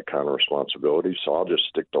like that kind of responsibility. So I'll just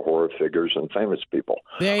stick to horror figures and famous people.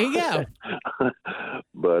 There you go.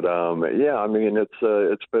 But yeah, I mean,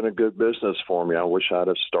 it's been a good business for me. I wish I'd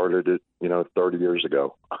have started it, 30 years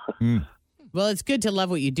ago. Well, it's good to love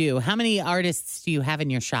what you do. How many artists do you have in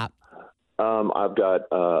your shop? I've got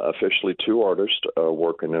officially 2 artists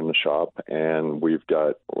working in the shop, and we've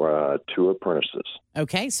got 2 apprentices.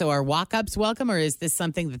 Okay, so are walk-ups welcome, or is this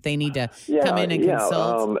something that they need to come in and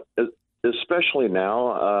consult? Especially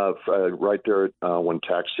now, right there when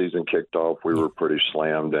tax season kicked off, we were pretty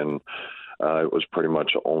slammed, and it was pretty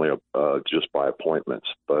much only just by appointments.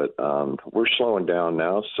 But we're slowing down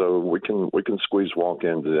now, so we can squeeze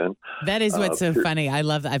walk-ins in. That is what's so funny.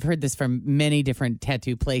 I've heard this from many different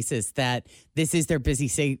tattoo places that this is their busy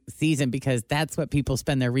season because that's what people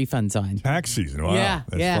spend their refunds on. Tax season. Wow. Yeah,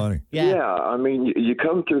 that's funny. Yeah, I mean, you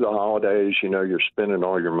come through the holidays, you're spending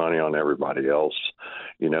all your money on everybody else,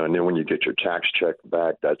 and then when you get your tax check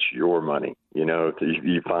back, that's your money.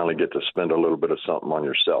 You finally get to spend a little bit of something on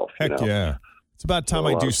yourself. Heck yeah. It's about time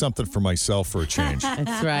I do something for myself for a change.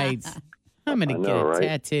 That's right. I'm going to get a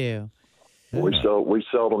tattoo. We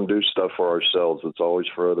seldom do stuff for ourselves. It's always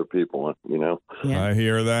for other people, Yeah. I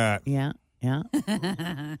hear that. Yeah. Yeah.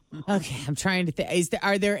 Okay, I'm trying to think.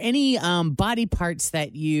 Are there any body parts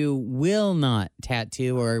that you will not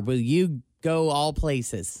tattoo, or will you go all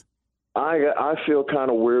places? I feel kind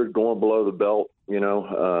of weird going below the belt,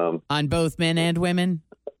 on both men and women?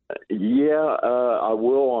 Yeah, I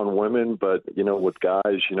will on women, but with guys,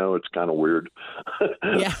 it's kind of weird.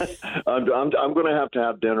 Yeah, I'm going to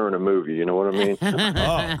have dinner and a movie. You know what I mean?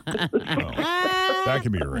 That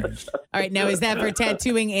can be arranged. All right, now is that for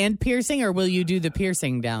tattooing and piercing, or will you do the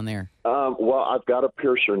piercing down there? Well, I've got a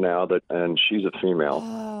piercer now and she's a female,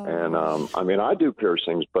 and I do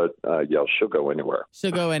piercings, but she'll go anywhere.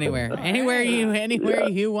 She'll go anywhere, anywhere you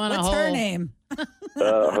want to hold. What's her name?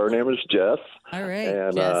 Her name is Jess. All right,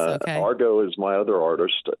 and Jess, okay. Argo is my other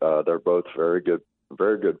artist. They're both very good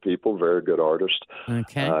people, very good artists.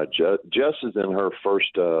 Okay. Jess is in her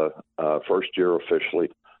first year officially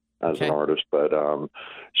as an artist, but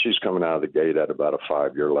she's coming out of the gate at about a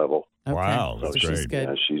 5-year level. Okay. Wow, that's great. She's good.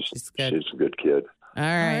 Yeah, she's good. She's a good kid. All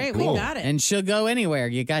right, cool. We got it. And she'll go anywhere.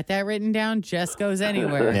 You got that written down? Jess goes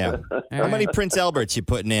anywhere. Yeah. How many Prince Alberts you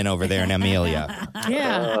putting in over there in Amelia?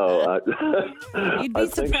 Yeah. You'd be I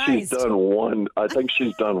think surprised. she's done one. I think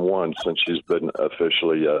she's done one since she's been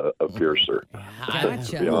officially a piercer. Gotcha.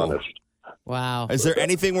 To be honest. Wow. Is there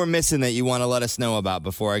anything we're missing that you want to let us know about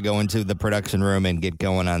before I go into the production room and get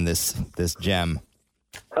going on this gem?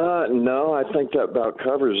 No, I think that about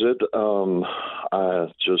covers it.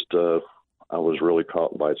 I was really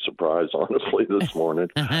caught by surprise, honestly, this morning.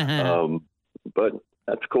 But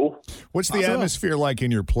that's cool. What's the atmosphere like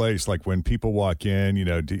in your place? Like when people walk in,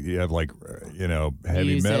 do you have heavy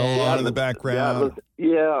Music. metal on in the background?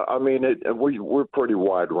 Yeah, I mean, we're pretty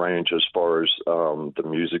wide range as far as the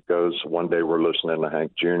music goes. One day we're listening to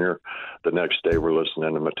Hank Jr. The next day we're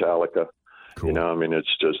listening to Metallica. Cool.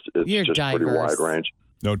 It's just You're diverse. pretty wide range.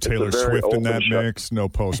 No Taylor Swift in that mix? No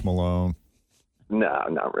Post Malone? No,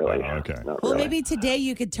 not really. Oh, okay. Not Well, really. maybe today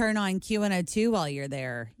you could turn on Q102 while you're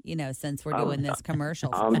there, since we're doing this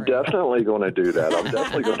commercial. for I'm free. definitely going to do that.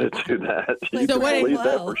 You So can what- believe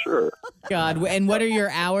that for sure. God, and what are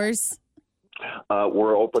your hours?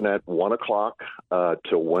 We're open at 1 o'clock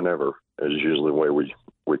till whenever is usually the way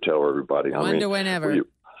we tell everybody. One to whenever.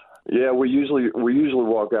 We usually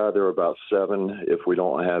walk out of there about 7 if we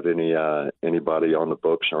don't have anybody on the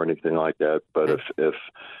books or anything like that. But if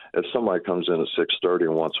somebody comes in at 6:30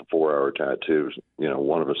 and wants a 4-hour tattoo,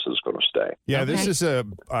 one of us is going to stay. Yeah, This is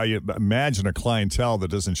I imagine a clientele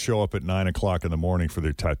that doesn't show up at 9 o'clock in the morning for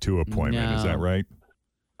their tattoo appointment. No. Is that right?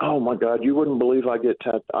 Oh my God, you wouldn't believe I get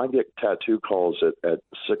tattoo calls at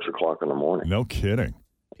 6 o'clock in the morning. No kidding.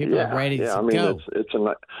 People are ready to I mean, go.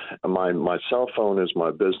 my cell phone is my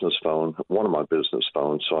business phone, one of my business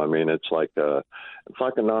phones. So I mean, it's like a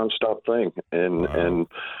nonstop thing, and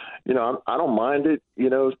I don't mind it,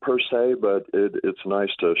 per se, but it's nice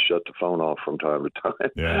to shut the phone off from time to time.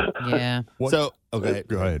 Yeah. Yeah. So, okay.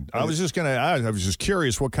 Go ahead. I was just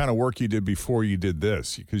curious what kind of work you did before you did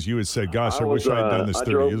this, because you had said, "Gosh, I wish I had done this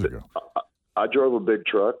 30 years ago." I drove a big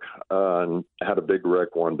truck and had a big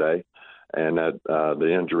wreck one day. And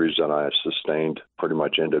the injuries that I sustained pretty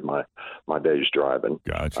much ended my days driving.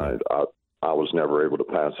 Gotcha. I was never able to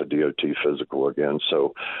pass a DOT physical again.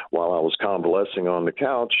 So while I was convalescing on the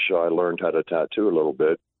couch, I learned how to tattoo a little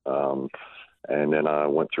bit. And then I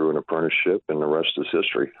went through an apprenticeship, and the rest is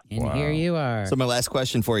history. And here you are. So my last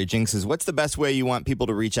question for you, Jinx, is what's the best way you want people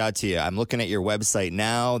to reach out to you? I'm looking at your website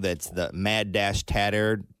now. That's the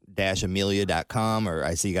mad-tatter-amelia.com, or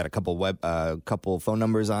I see you got a couple phone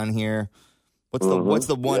numbers on here. What's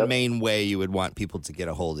the one main way you would want people to get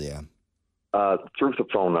a hold of you? Through the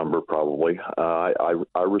phone number, probably. I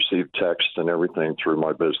receive text and everything through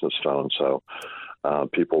my business phone, so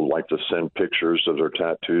people like to send pictures of their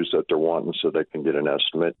tattoos that they're wanting so they can get an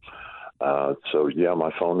estimate. So, yeah,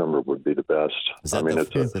 my phone number would be the best. Is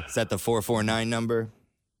that the 449 number?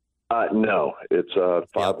 No, it's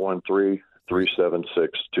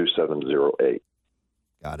 513-376-2708.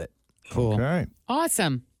 Got it. Cool. Okay.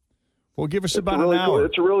 Awesome. Well, give us It's about really an hour. Cool.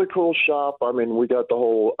 It's a really cool shop. I mean, we got the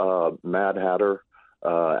whole Mad Hatter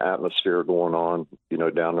atmosphere going on,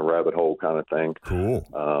 down the rabbit hole kind of thing. Cool.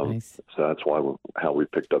 Nice. So that's how we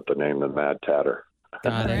picked up the name, the Mad Tatter.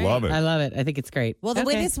 Got it. Love it. I love it. I think it's great. Well, the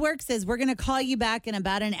way this works is we're going to call you back in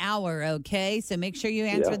about an hour, okay? So make sure you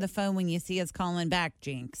answer the phone when you see us calling back,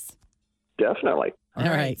 Jinx. Definitely. All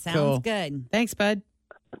right. Sounds cool. good. Thanks, bud.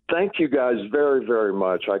 Thank you guys very, very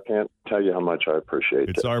much. I can't tell you how much I apprate it.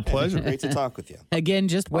 It's our pleasure. Great to talk with you. Again,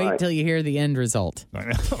 just wait All right. till you hear the end result. I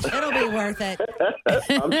know. It'll be worth it.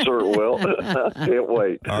 I'm sure it will. Can't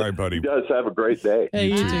wait. All right, buddy. You guys have a great day. Hey,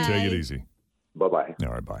 You you too. too. Take it easy. Bye-bye.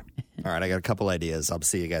 All right, bye. All right, I got a couple ideas. I'll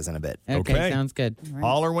see you guys in a bit. Okay. Sounds good.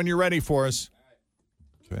 Holler when you're ready for us.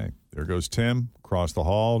 Okay, there goes Tim across the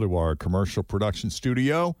hall to our commercial production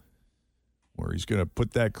studio, where he's going to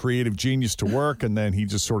put that creative genius to work, and then he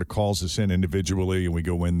just sort of calls us in individually, and we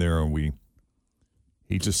go in there, and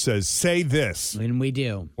he just says, say this. And we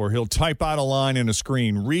do. Or he'll type out a line in a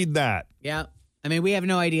screen, read that. Yeah. I mean, we have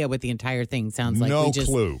no idea what the entire thing sounds like. No We just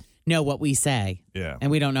clue. know what we say. Yeah.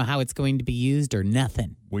 And we don't know how it's going to be used or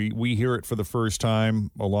nothing. We hear it for the first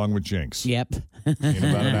time along with Jinx. Yep. In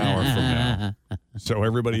about an hour from now. So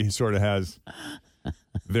everybody sort of has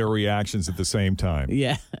their reactions at the same time.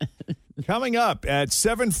 Yeah. Coming up at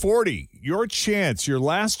 7:40, your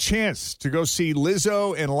last chance to go see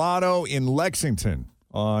Lizzo and Lotto in Lexington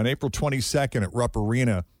on April 22nd at Rupp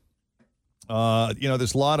Arena.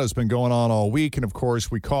 This Lotto's been going on all week, and of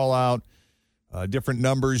course we call out different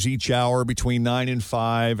numbers each hour between 9 and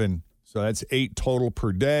 5, and so that's 8 total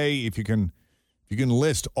per day. If you can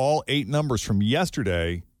list all 8 numbers from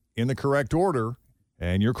yesterday in the correct order,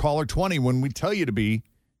 and you're caller 20 when we tell you to be,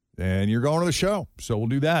 then you're going to the show. So we'll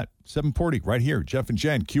do that. 7:40 right here. Jeff and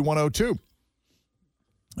Jen, Q102.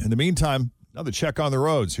 In the meantime, another check on the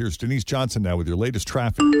roads. Here's Denise Johnson now with your latest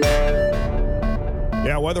traffic.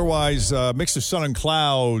 Yeah, weather-wise, mix of sun and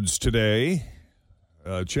clouds today.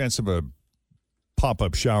 Chance of a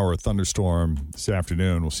pop-up shower, a thunderstorm this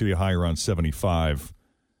afternoon. We'll see a high around 75.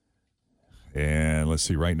 And let's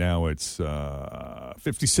see, right now it's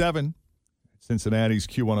 57. Cincinnati's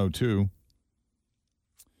Q102.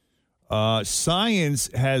 Science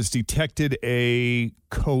has detected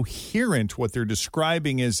what they're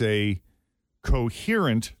describing as a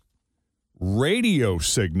coherent radio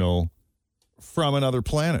signal from another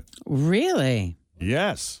planet. Really?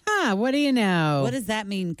 Yes. What do you know? What does that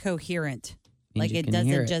mean, coherent? Means Like you it can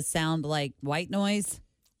hear doesn't it. just sound like white noise?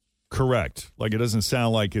 Correct. Like it doesn't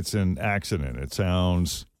sound like it's an accident. It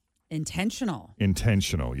sounds Intentional.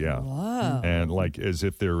 intentional, yeah. Whoa. And like as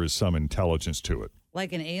if there is some intelligence to it.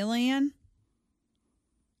 Like an alien?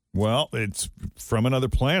 Well, it's from another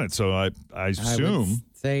planet, so I assume.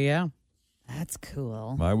 Say yeah. That's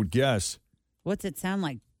cool. I would guess. What's it sound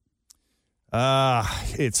like?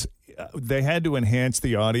 They had to enhance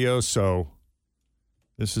the audio, so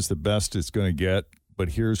this is the best it's going to get.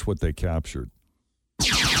 But here's what they captured.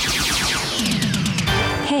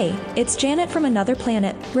 Hey, it's Janet from Another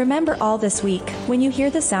Planet. Remember all this week, when you hear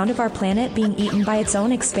the sound of our planet being eaten by its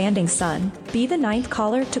own expanding sun, be the 9th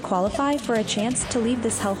caller to qualify for a chance to leave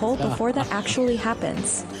this hellhole before that actually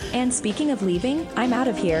happens. And speaking of leaving, I'm out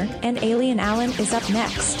of here, and Alien Alan is up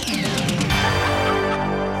next.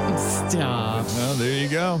 Stop. Well, there you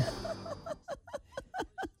go.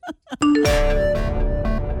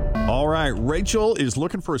 All right, Rachel is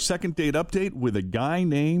looking for a second date update with a guy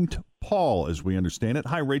named Paul, as we understand it.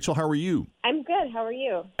 Hi, Rachel. How are you? I'm good. How are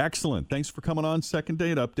you? Excellent. Thanks for coming on Second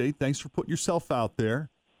Date Update. Thanks for putting yourself out there.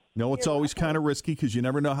 No, it's always kind of risky because you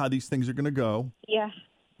never know how these things are going to go. Yeah.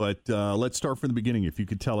 But let's start from the beginning. If you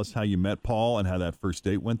could tell us how you met Paul and how that first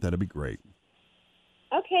date went, that'd be great.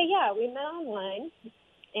 Okay, yeah. We met online,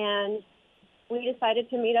 and we decided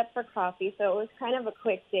to meet up for coffee. So it was kind of a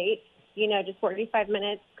quick date, just 45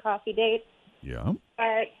 minutes coffee date. Yeah.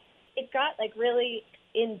 But it got, really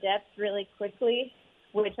in-depth really quickly,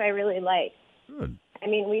 which I really liked. Good. I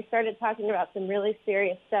mean, we started talking about some really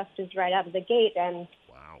serious stuff just right out of the gate, and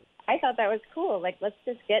I thought that was cool. Like, let's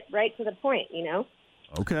just get right to the point, you know?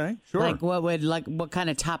 Okay, sure. What kind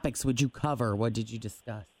of topics would you cover? What did you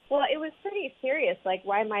discuss? Well, it was pretty serious, like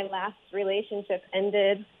why my last relationship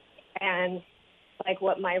ended and, like,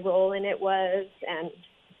 what my role in it was and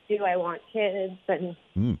do I want kids and...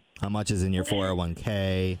 How much is in your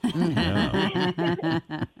 401k?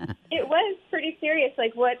 It was pretty serious.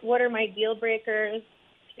 Like, what are my deal breakers?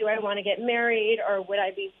 Do I want to get married, or would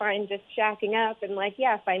I be fine just shacking up? And, like,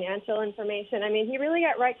 financial information. I mean, he really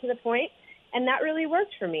got right to the point, and that really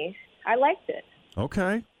worked for me. I liked it.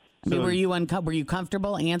 Okay. I mean, were you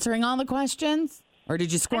comfortable answering all the questions, or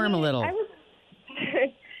did you squirm a little? I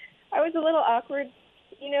was a little awkward,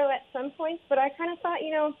 at some points, but I kind of thought,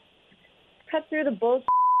 cut through the bullshit,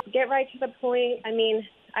 get right to the point. I mean,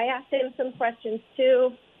 I asked him some questions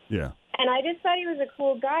too. Yeah. And I just thought he was a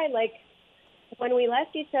cool guy. Like, when we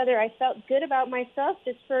left each other, I felt good about myself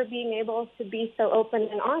just for being able to be so open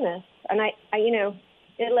and honest. And I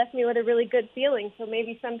it left me with a really good feeling. So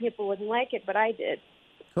maybe some people wouldn't like it, but I did.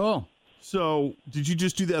 Cool. So did you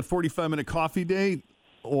just do that 45-minute coffee date,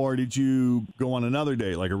 or did you go on another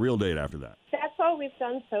date, like a real date after that? That's all we've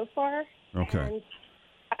done so far. Okay. And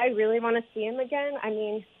I really want to see him again. I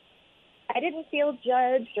mean, I didn't feel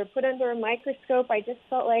judged or put under a microscope. I just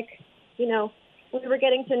felt like, we were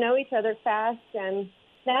getting to know each other fast, and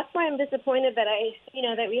that's why I'm disappointed that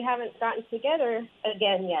that we haven't gotten together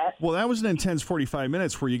again yet. Well, that was an intense 45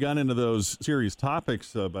 minutes where you got into those serious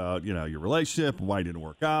topics about, your relationship, why it didn't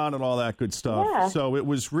work out, and all that good stuff. Yeah. So it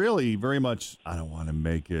was really very much, I don't want to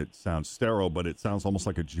make it sound sterile, but it sounds almost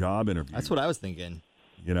like a job interview. That's what I was thinking.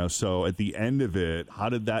 So at the end of it, how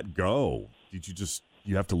did that go? Did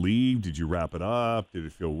you have to leave? Did you wrap it up? Did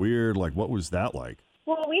it feel weird? Like, what was that like?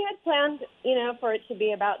 Well, we had planned, for it to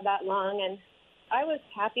be about that long, and I was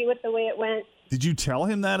happy with the way it went. Did you tell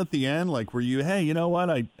him that at the end? Like, were you, hey, you know what?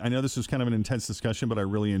 I know this was kind of an intense discussion, but I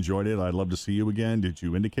really enjoyed it. I'd love to see you again. Did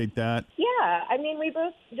you indicate that? Yeah. I mean, we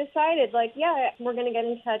both decided, like, we're going to get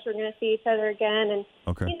in touch. We're going to see each other again. And,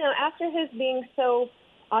 okay. After his being so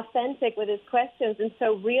authentic with his questions and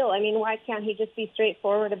so real, I mean, why can't he just be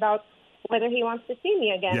straightforward about whether he wants to see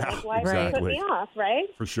me again? Yeah, like, why exactly. put me off, right?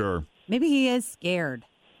 For sure. Maybe he is scared.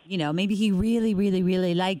 Maybe he really, really,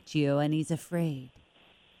 really liked you and he's afraid.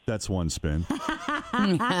 That's one spin. That's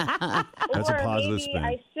or a positive maybe spin.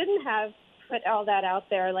 I shouldn't have put all that out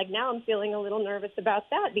there. Like, now I'm feeling a little nervous about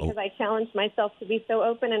that because I challenged myself to be so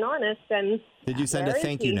open and honest. And did you send a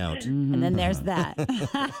thank you note? Mm-hmm. And then there's that.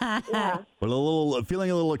 Yeah. But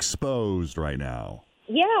feeling a little exposed right now.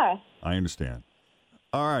 Yeah. I understand.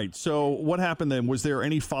 All right. So what happened then? Was there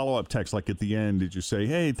any follow-up text? Like at the end, did you say,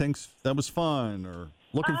 hey, thanks, that was fun, or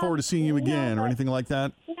looking forward to seeing you again, or anything like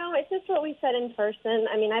that? No, it's just what we said in person.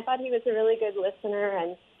 I mean, I thought he was a really good listener,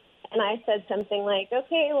 and I said something like,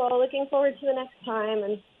 okay, well, looking forward to the next time.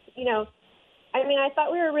 And, I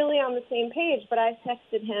thought we were really on the same page, but I've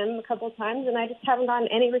texted him a couple times, and I just haven't gotten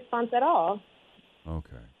any response at all.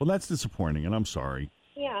 Okay. Well, that's disappointing, and I'm sorry.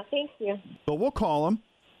 Yeah, thank you. But we'll call him,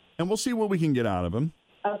 and we'll see what we can get out of him.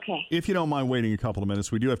 Okay. If you don't mind waiting a couple of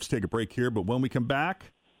minutes, we do have to take a break here, but when we come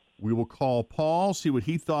back, we will call Paul, see what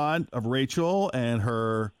he thought of Rachel and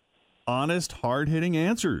her honest, hard-hitting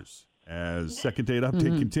answers as Second Date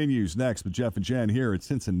Update continues next with Jeff and Jen here at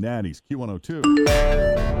Cincinnati's Q102.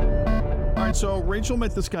 All right, so Rachel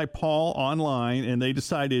met this guy Paul online, and they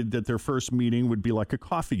decided that their first meeting would be like a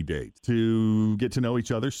coffee date to get to know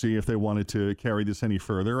each other, see if they wanted to carry this any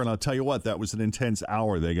further. And I'll tell you what, that was an intense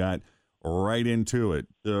hour. They got right into it.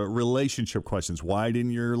 The relationship questions. Why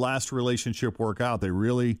didn't your last relationship work out? They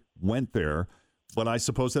really went there. But I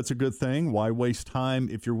suppose that's a good thing. Why waste time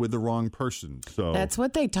if you're with the wrong person? So that's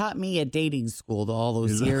what they taught me at dating school all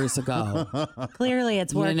those years ago. Clearly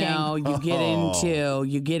it's working. You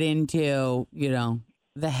get into,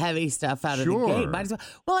 the heavy stuff out of the gate. Might as well.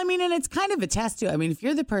 Well, and it's kind of a test too. If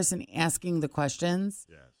you're the person asking the questions,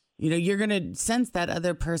 you're going to sense that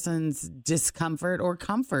other person's discomfort or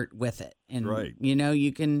comfort with it. And,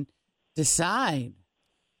 you can decide.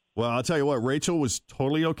 Well, I'll tell you what, Rachel was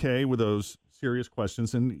totally okay with those serious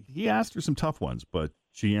questions, and he asked her some tough ones, but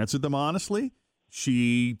she answered them honestly.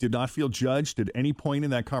 She did not feel judged at any point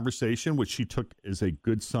in that conversation, which she took as a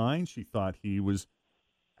good sign. She thought he was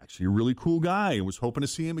actually a really cool guy and was hoping to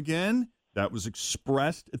see him again. That was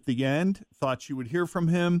expressed at the end. Thought she would hear from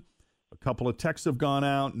him. A couple of texts have gone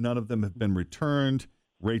out. None of them have been returned.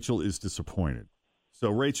 Rachel is disappointed.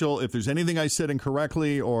 So, Rachel, if there's anything I said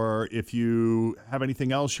incorrectly or if you have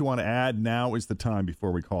anything else you want to add, now is the time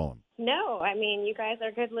before we call him. No, I mean, you guys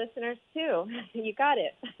are good listeners, too. You got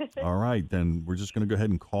it. All right, then we're just going to go ahead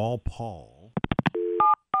and call Paul.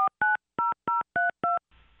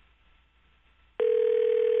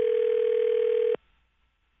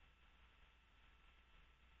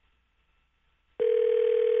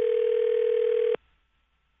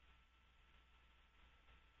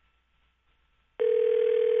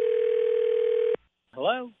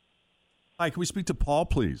 Hello? Hi, can we speak to Paul,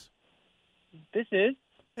 please? This is.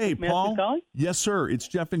 Hey, May I ask Paul. who's calling? Yes, sir. It's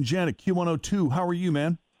Jeff and Jen at Q102. How are you,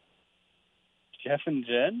 man? Jeff and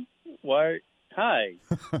Jen? Why? Hi.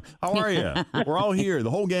 How are you? We're all here. The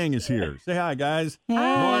whole gang is here. Say hi, guys.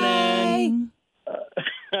 Morning.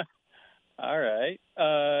 All right.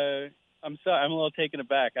 I'm sorry. I'm a little taken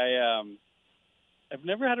aback. I've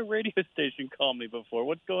never had a radio station call me before.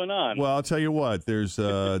 What's going on? Well, I'll tell you what. There's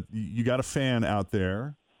you got a fan out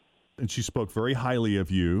there, and she spoke very highly of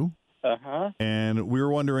you. Uh-huh. And we were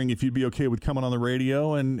wondering if you'd be okay with coming on the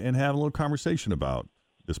radio and having a little conversation about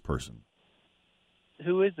this person.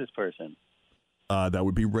 Who is this person? That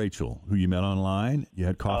would be Rachel, who you met online. You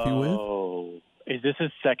had coffee with. Oh, is this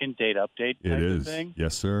a second date update type It of is. thing?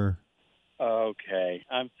 Yes, sir. Okay.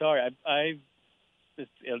 I'm sorry.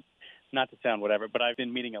 Not to sound whatever, but I've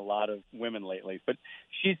been meeting a lot of women lately. But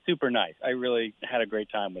she's super nice. I really had a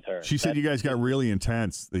great time with her. She said you guys got really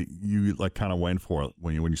intense. That you kind of went for it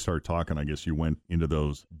when you started talking. I guess you went into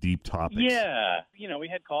those deep topics. Yeah. We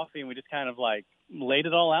had coffee and we just kind of laid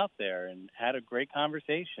it all out there and had a great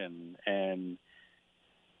conversation. And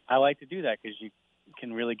I like to do that because you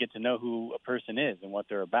can really get to know who a person is and what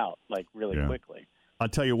they're about, really quickly. I'll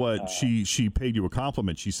tell you what, she paid you a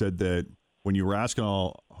compliment. She said that when you were asking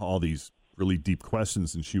all these really deep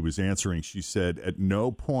questions and she was answering, she said at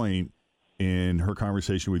no point in her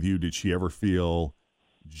conversation with you did she ever feel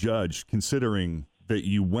judged, considering that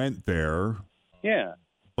you went there. Yeah.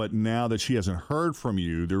 But now that she hasn't heard from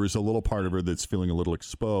you, there is a little part of her that's feeling a little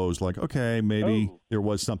exposed. Like, okay, maybe there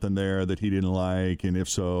was something there that he didn't like, and if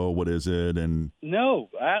so, what is it? And no,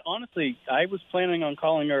 honestly, I was planning on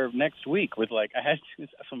calling her next week with I had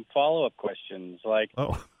some follow-up questions.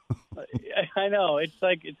 I know it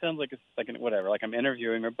sounds like it's whatever, I'm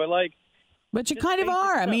interviewing her, but you kind of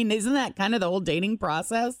are. I mean, isn't that kind of the whole dating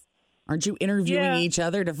process? Aren't you interviewing each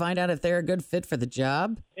other to find out if they're a good fit for the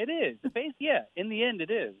job? It is. Yeah, in the end, it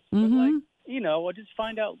is. Mm-hmm. But we'll just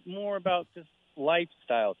find out more about just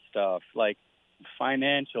lifestyle stuff,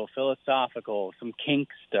 financial, philosophical, some kink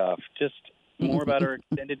stuff, just more about her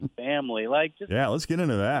extended family. Let's get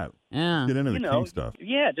into that. Yeah. Let's get into the kink stuff.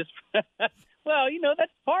 Yeah, just well,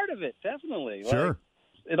 that's part of it, definitely. Sure.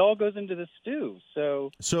 It all goes into the stew.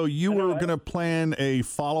 So you were going to plan a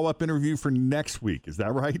follow-up interview for next week. Is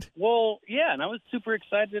that right? Well, yeah, and I was super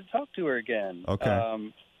excited to talk to her again.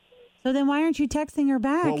 Okay. So then why aren't you texting her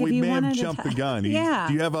back? Well, if we you may have wanted jumped to the gun. Yeah.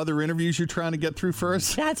 Do you have other interviews you're trying to get through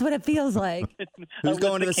first? That's what it feels like. Who's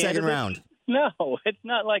going to the second round? No, it's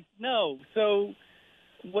not no. So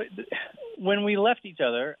when we left each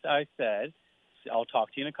other, I said, I'll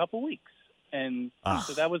talk to you in a couple weeks. And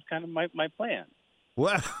so that was kind of my plan.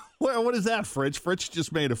 Well, what is that, Fritz? Fritz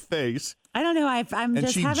just made a face. I don't know. I'm and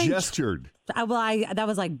just she having gestured. That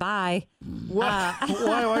was bye. Why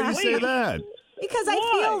do you say that? Because I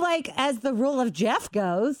feel like, as the rule of Jeff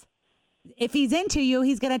goes, if he's into you,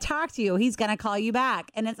 he's going to talk to you. He's going to call you back,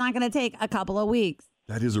 and it's not going to take a couple of weeks.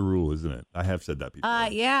 That is a rule, isn't it? I have said that before.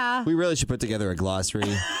 Yeah. We really should put together a glossary.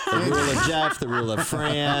 The rule of Jeff, the rule of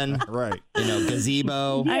Fran. Right.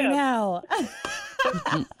 Gazebo. I know.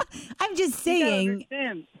 I'm just saying,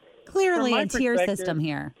 clearly a tier system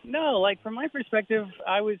here. No, from my perspective,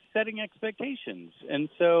 I was setting expectations. And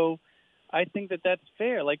so I think that that's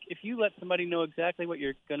fair. If you let somebody know exactly what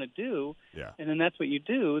you're going to do, and then that's what you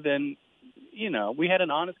do, then, we had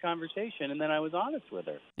an honest conversation, and then I was honest with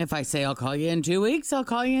her. If I say I'll call you in 2 weeks, I'll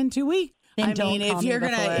call you in 2 weeks. Then I mean, if you're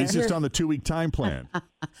going to... He's just on the 2-week time plan. I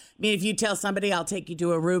mean, if you tell somebody I'll take you to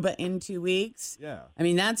Aruba in 2 weeks, I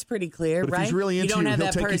mean, that's pretty clear, but right? If he's really into you, he'll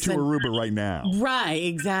take you to Aruba right now. Right,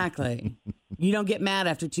 exactly. You don't get mad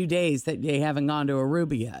after 2 days that they haven't gone to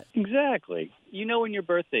Aruba yet. Exactly. You know when your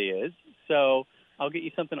birthday is, so I'll get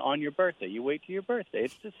you something on your birthday. You wait till your birthday.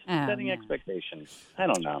 It's just setting expectations. I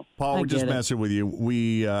don't know. Paul, we're just messing with you.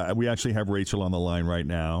 We actually have Rachel on the line right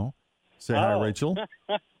now. Say hi, Rachel.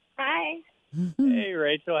 Hi. Hey,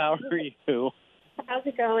 Rachel. How are you? How's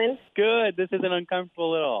it going? Good. This isn't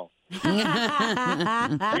uncomfortable at all.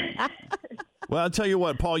 Well, I'll tell you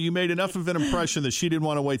what, Paul, you made enough of an impression that she didn't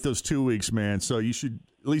want to wait those 2 weeks, man. So you should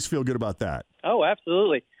at least feel good about that. Oh,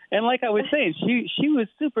 absolutely. And like I was saying, she was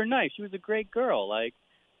super nice. She was a great girl.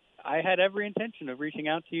 I had every intention of reaching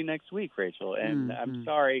out to you next week, Rachel. And I'm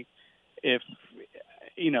sorry if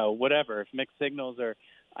whatever, if mixed signals or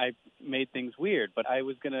I made things weird. But I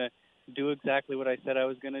was going to do exactly what I said I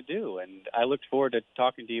was going to do, and I looked forward to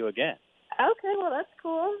talking to you again. Okay, well, that's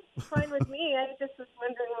cool. Fine with me. I just was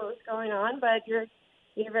wondering what was going on, but you're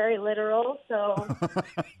very literal, so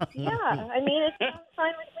yeah. I mean, it sounds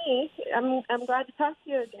fine with me. I'm glad to talk to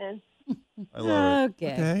you again. I love it.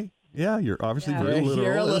 Okay. Yeah, you're obviously very literal.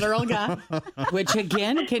 You're a literal guy, which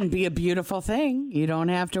again can be a beautiful thing. You don't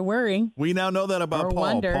have to worry. We now know that about Or Paul.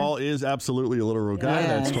 wonder. Paul is absolutely a literal guy. Yes.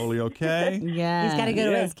 That's totally okay. Yeah. He's got to go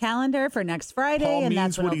to his calendar for next Friday, Paul and means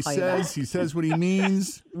that's what what he'll he call you back. says. He says what he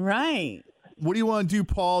means. Right. What do you want to do,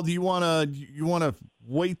 Paul? Do you want to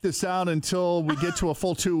wait this out until we get to a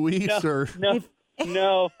full 2 weeks, or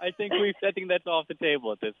No, I think that's off the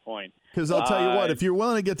table at this point. Because I'll tell you what, if you're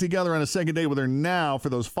willing to get together on a second date with her now for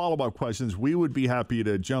those follow-up questions, we would be happy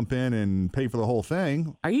to jump in and pay for the whole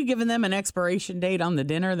thing. Are you giving them an expiration date on the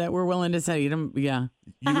dinner that we're willing to say? Yeah.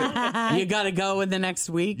 You got to go in the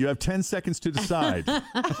next week. You have 10 seconds to decide.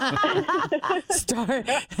 Start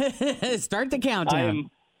the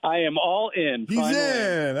countdown. I am all in. He's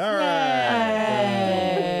in. All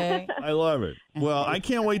right. I love it. Well, I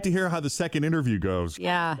can't wait to hear how the second interview goes.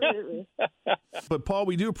 Yeah. But, Paul,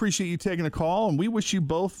 we do appreciate you taking a call, and we wish you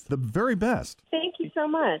both the very best. Thank you so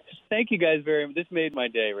much. Thank you guys very much. This made my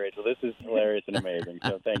day, Rachel. This is hilarious and amazing.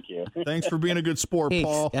 So thank you. Thanks for being a good sport, Thanks,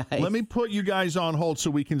 Paul. guys. Let me put you guys on hold so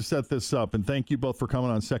we can set this up. And thank you both for coming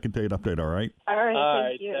on Second Date Update, all right? All right, All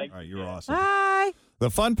thank you. All right, you're awesome. Bye. The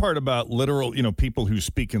fun part about literal, people who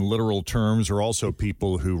speak in literal terms are also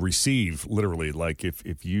people who receive literally. Like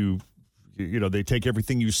if you they take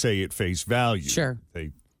everything you say at face value. Sure.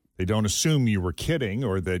 They don't assume you were kidding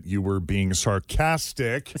or that you were being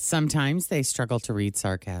sarcastic. Sometimes they struggle to read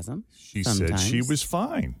sarcasm. She said she was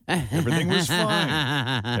fine. Everything was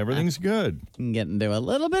fine. Everything's good. You can get into a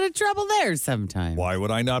little bit of trouble there sometimes. Why would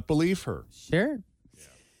I not believe her? Sure.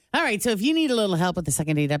 All right, so if you need a little help with the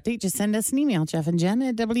second date update, just send us an email, Jeff and Jenn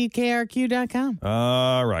at WKRQ.com.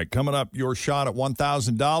 All right, coming up, your shot at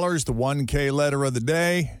 $1,000. The 1K letter of the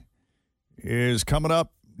day is coming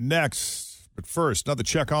up next. But first, another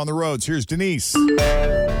check on the roads. Here's Denise.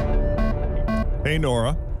 Hey,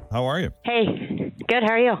 Nora. How are you? Hey, good.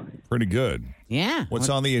 How are you? Pretty good. Yeah. What's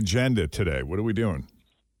on the agenda today? What are we doing?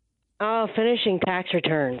 Oh, finishing tax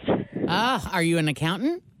returns. Are you an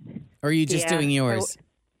accountant? Or are you just doing yours?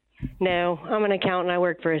 No, I'm an accountant. I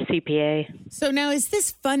work for a CPA. So now, is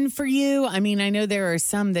this fun for you? I mean, I know there are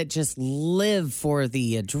some that just live for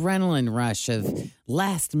the adrenaline rush of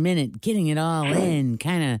last minute getting it all in.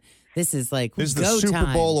 Kind of, this is like This is go the Super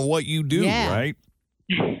time. Bowl of what you do, Yeah. right?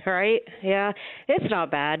 Right? Yeah. It's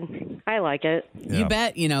not bad. I like it. You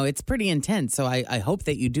bet. It's pretty intense. So I hope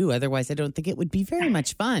that you do. Otherwise, I don't think it would be very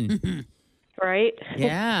much fun. Right?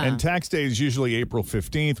 Yeah. And tax day is usually April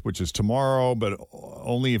 15th, which is tomorrow, but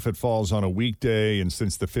only if it falls on a weekday. And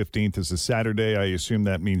since the 15th is a Saturday, I assume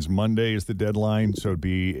that means Monday is the deadline. So it'd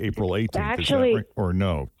be April 18th. Actually- is that right? Or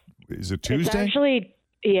no? Is it Tuesday? It's actually,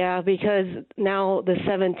 because now the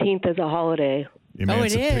 17th is a holiday. it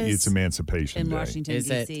is. It's Emancipation In Day. Washington, Is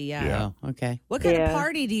it? D.C., yeah. Yeah. Oh, okay. What kind of Yeah.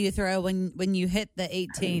 party do you throw when you hit the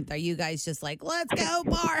 18th? Are you guys just like, let's go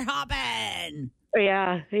bar hopping?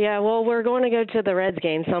 Yeah. Well, we're going to go to the Reds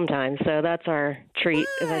game sometime, so that's our treat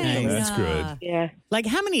eventually. That's good. Yeah. Like,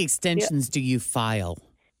 how many extensions do you file?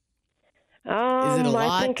 Is it a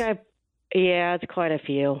lot? I think it's quite a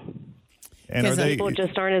few. And are they People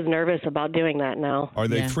just aren't as nervous about doing that now. are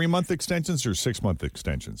they Yeah. 3-month extensions or 6-month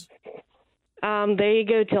extensions? They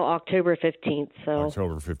go till October 15th, so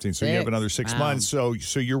October 15th. So you have another 6 Wow. months. So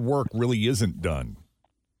your work really isn't done.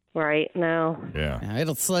 right now. Yeah. Now,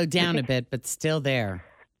 it'll slow down a bit, but still there.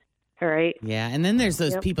 All right. Yeah. And then there's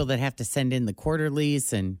those Yep. people that have to send in the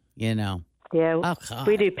quarterlies and, Yeah, Oh, God.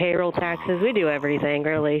 we do payroll taxes. We do everything,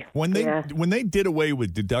 really. When they Yeah. when they did away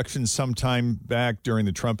with deductions sometime back during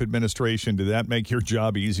the Trump administration, did that make your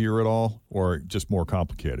job easier at all, or just more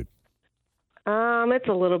complicated? It's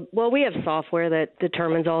a little. Well, we have software that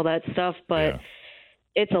determines all that stuff, but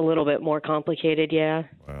it's a little bit more complicated. Yeah.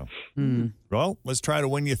 Wow. Hmm. Well, let's try to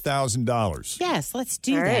win you $1,000. Yes, let's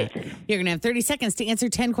do All that. right. You're going to have 30 seconds to answer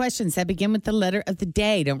 10 questions that begin with the letter of the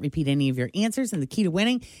day. Don't repeat any of your answers, and the key to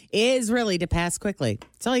winning is really to pass quickly.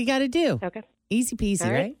 That's all you got to do. Okay. Easy peasy,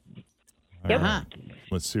 All right? right. All right.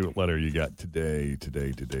 Let's see what letter you got today.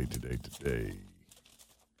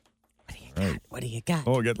 All right. What do you got?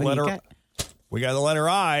 Oh, we got the What do you letter. got? We got the letter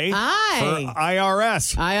I. I. For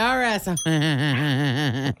IRS.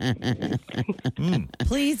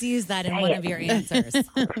 Please use that in one of your answers.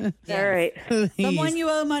 All right. Someone you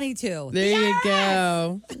owe money to. There you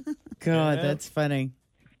go. God, that's funny.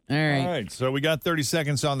 All right. All right. So we got 30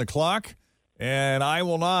 seconds on the clock, and I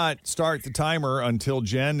will not start the timer until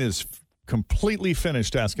Jen is completely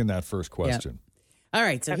finished asking that first question. Yep. All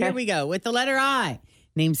right. So here we go. With the letter I,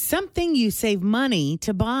 name something you save money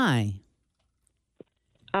to buy.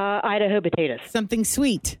 Idaho potatoes. Something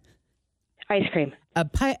sweet. Ice cream.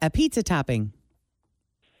 A pizza topping.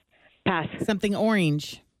 Pass. Something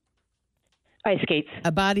orange. Ice skates.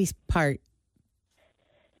 A body part.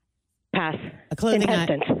 Pass. A clothing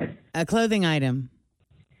Intestines. A clothing item.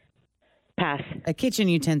 Pass. A kitchen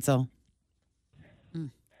utensil.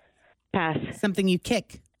 Pass. Something you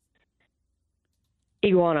kick.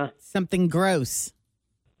 Iguana. Something gross.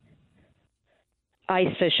 Ice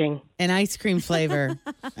fishing. An ice cream flavor.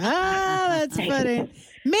 That's funny.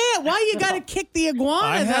 Man, why you got to kick the iguana,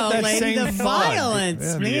 I had though, that lady? same The thought. violence,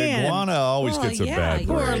 Yeah, man. The iguana always gets a bad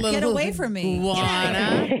Poor grade. little, get away from me.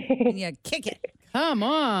 Iguana. Yeah, kick it. Come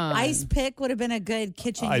on. Ice pick would have been a good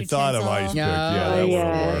kitchen I utensil. thought of ice pick. Yeah, that would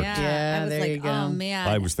have worked. Yeah, I was there like, you go. oh, man.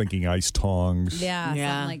 I was thinking ice tongs. Yeah,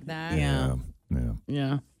 something like that.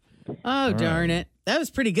 Yeah. Oh, darn it. That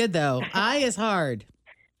was pretty good, though. I is hard.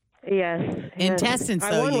 Yes. Intestines,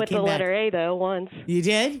 I though. won You with came the back. letter A, though, once. You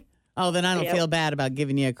did? Oh, then I don't Yep. feel bad about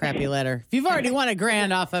giving you a crappy letter. If you've already won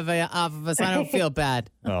 $1,000 off of us, I don't feel bad.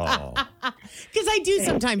 Oh. Because I do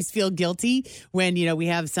sometimes feel guilty when, we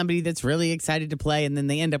have somebody that's really excited to play and then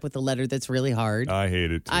they end up with a letter that's really hard. I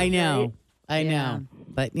hate it, too. I know. I know.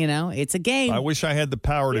 But, it's a game. I wish I had the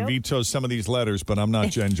power to veto some of these letters, but I'm not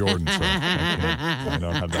Jen Jordan, so I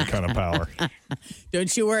don't have that kind of power.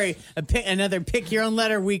 Don't you worry. Another pick your own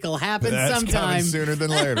letter week will happen That's sometime. coming sooner than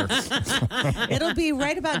later. It'll be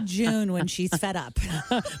right about June when she's fed up.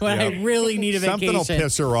 When I really need a vacation. Something will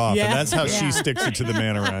piss her off, Yeah. and that's how she sticks it to the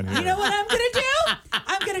man around here. You know what I'm going to do?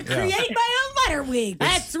 I'm going to create my own letter week.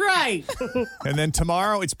 That's right. And then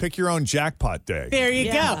tomorrow, it's pick your own jackpot day. There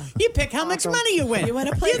you go. You pick how much money you win. You want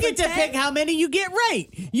to play You get to pick how many you get right.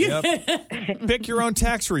 Pick your own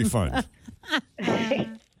tax refund.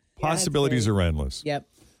 Possibilities are endless. Yep.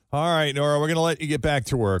 All right, Nora, we're going to let you get back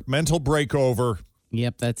to work. Mental break over.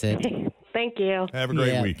 Yep, that's it. Thank you. Have a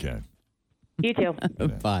great weekend. You too.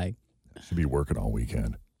 Bye. Should be working all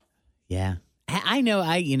weekend. Yeah. I know.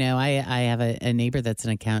 I have a neighbor that's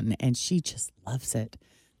an accountant, and she just loves it.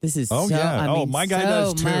 This is Oh, so, yeah. I mean, my guy so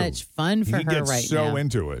does, too. much fun for He her gets right so now.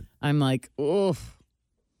 into it. I'm like, oof.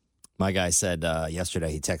 My guy said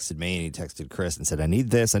yesterday, he texted me and he texted Chris and said, I need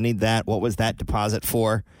this, I need that. What was that deposit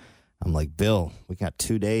for? I'm like, Bill, we got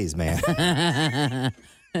 2 days, man.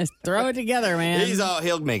 Throw it together, man.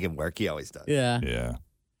 He'll make it work. He always does. Yeah. Yeah.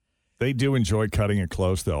 They do enjoy cutting it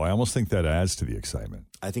close, though. I almost think that adds to the excitement.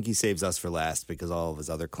 I think he saves us for last because all of his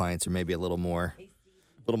other clients are maybe a little more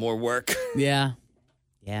work. Yeah.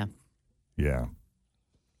 Yeah. Yeah.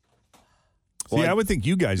 See, I would think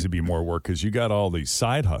you guys would be more work because you got all these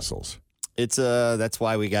side hustles. It's that's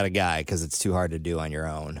why we got a guy, because it's too hard to do on your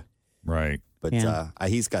own. Right. But Yeah.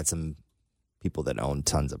 He's got some people that own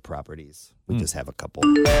tons of properties. We just have a couple.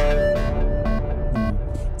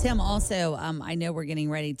 Tim, also, I know we're getting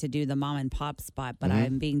ready to do the mom and pop spot, but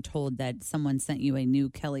I'm being told that someone sent you a new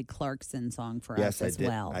Kelly Clarkson song for us as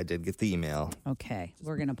well. I did get the email. Okay,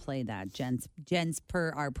 we're gonna play that. Jen's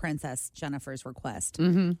per our princess Jennifer's request.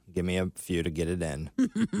 Give me a few to get it in.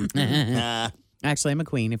 Actually, I'm a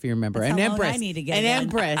queen, if you remember. That's An how long empress. I need to get An it in.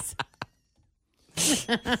 empress.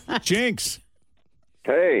 Jinx.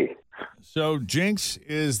 Hey. So Jinx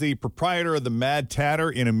is the proprietor of the Mad Tatter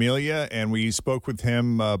in Amelia, and we spoke with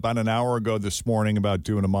him about an hour ago this morning about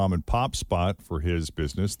doing a mom and pop spot for his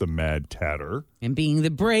business, the Mad Tatter. And being the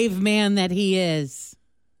brave man that he is.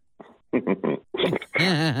 I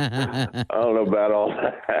don't know about all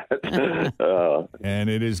that. And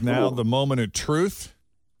it is now the moment of truth.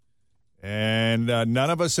 And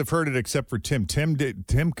none of us have heard it except for Tim.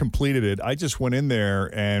 Tim completed it. I just went in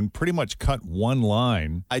there and pretty much cut one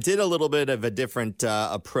line. I did a little bit of a different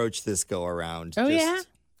approach this go around. Oh, yeah?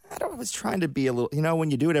 I was trying to be a little,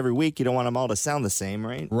 when you do it every week, you don't want them all to sound the same,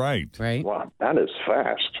 right? Right. Wow, that is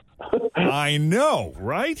fast. I know,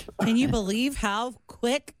 right? Can you believe how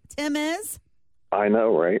quick Tim is? I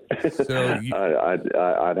know, right? So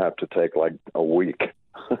I'd have to take like a week.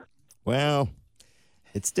 Well,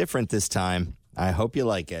 it's different this time. I hope you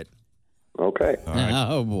like it. Okay. All right.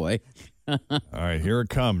 Oh, boy. All right, here it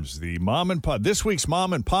comes. The mom and pop. This week's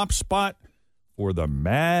mom and pop spot for the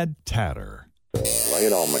Mad Tatter. Lay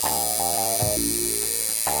it on me.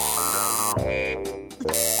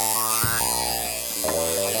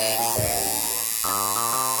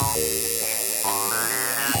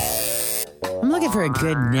 I'm looking for a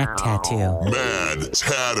good neck tattoo. Mad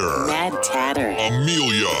Tatter. Mad Tatter.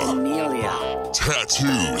 Amelia. Amelia.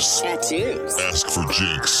 tattoos. Tattoos. Ask for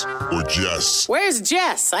Jinx or Jess. Where's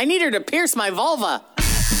Jess? I need her to pierce my vulva.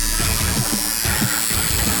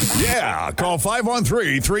 Yeah, call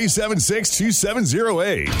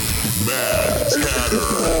 513-376-2708. Mad Tatter.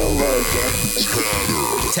 Oh, my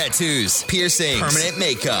God. Tattoos, piercings, permanent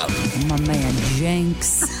makeup. My man,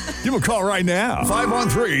 Jinx. Give him a call right now.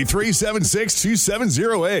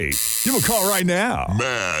 513-376-2708. Give him a call right now.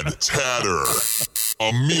 Mad Tatter.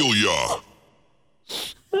 Amelia.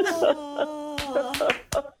 I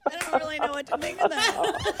don't really know what to think of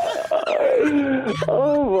that.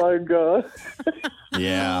 Oh, my God.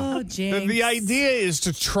 Yeah. Oh, Jinx. The idea is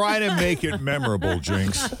to try to make it memorable,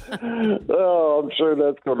 Jinx. Oh, I'm sure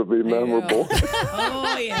that's going to be memorable.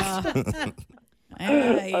 Oh, yeah.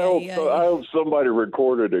 I hope somebody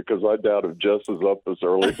recorded it because I doubt if Jess is up this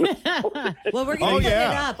early. Well, we're going to put it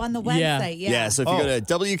up on the website. Yeah. So if you go to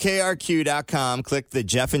WKRQ.com, click the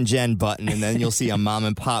Jeff and Jen button, and then you'll see a mom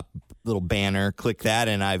and pop little banner. Click that,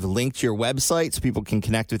 and I've linked your website so people can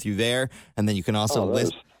connect with you there. And then you can also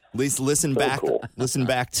listen back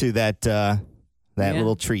to that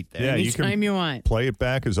little treat there. Yeah, Anytime you want. Play it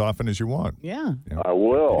back as often as you want. Yeah. I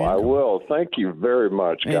will. Thank you very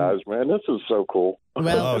much, guys. Man, this is so cool.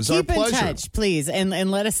 Well, keep in touch, please, and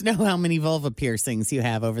let us know how many vulva piercings you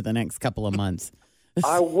have over the next couple of months.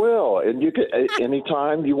 I will, and you can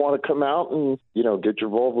anytime you want to come out and get your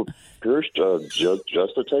vulva pierced, just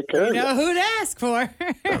to take care of You know you. who to ask for.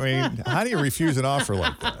 I mean, how do you refuse an offer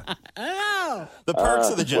like that? I don't know. The perks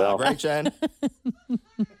of the job, right, Jen?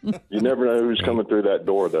 You never know who's coming through that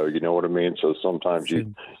door, though. You know what I mean? So sometimes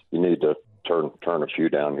you need to turn a few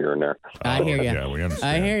down here and there. I hear you. Yeah, we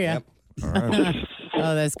understand. I hear you. Yep. All right.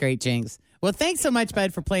 Oh, that's great, Jinx. Well, thanks so much,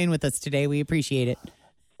 bud, for playing with us today. We appreciate it.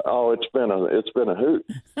 Oh, it's been a hoot.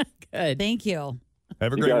 Good. Thank you.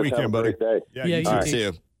 Have a You great guys weekend, have a buddy. great day. Yeah, Yeah, you you too.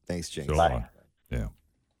 too. Thanks, Jinx. So long. Yeah.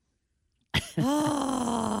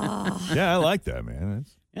 Yeah, I like that, man.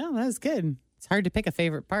 Yeah, that was good. It's hard to pick a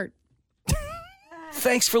favorite part.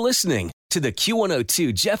 Thanks for listening to the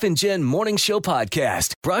Q102 Jeff and Jen Morning Show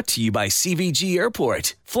podcast, brought to you by CVG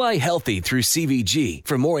Airport. Fly healthy through CVG.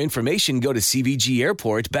 For more information, go to CVG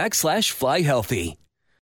Airport /fly healthy.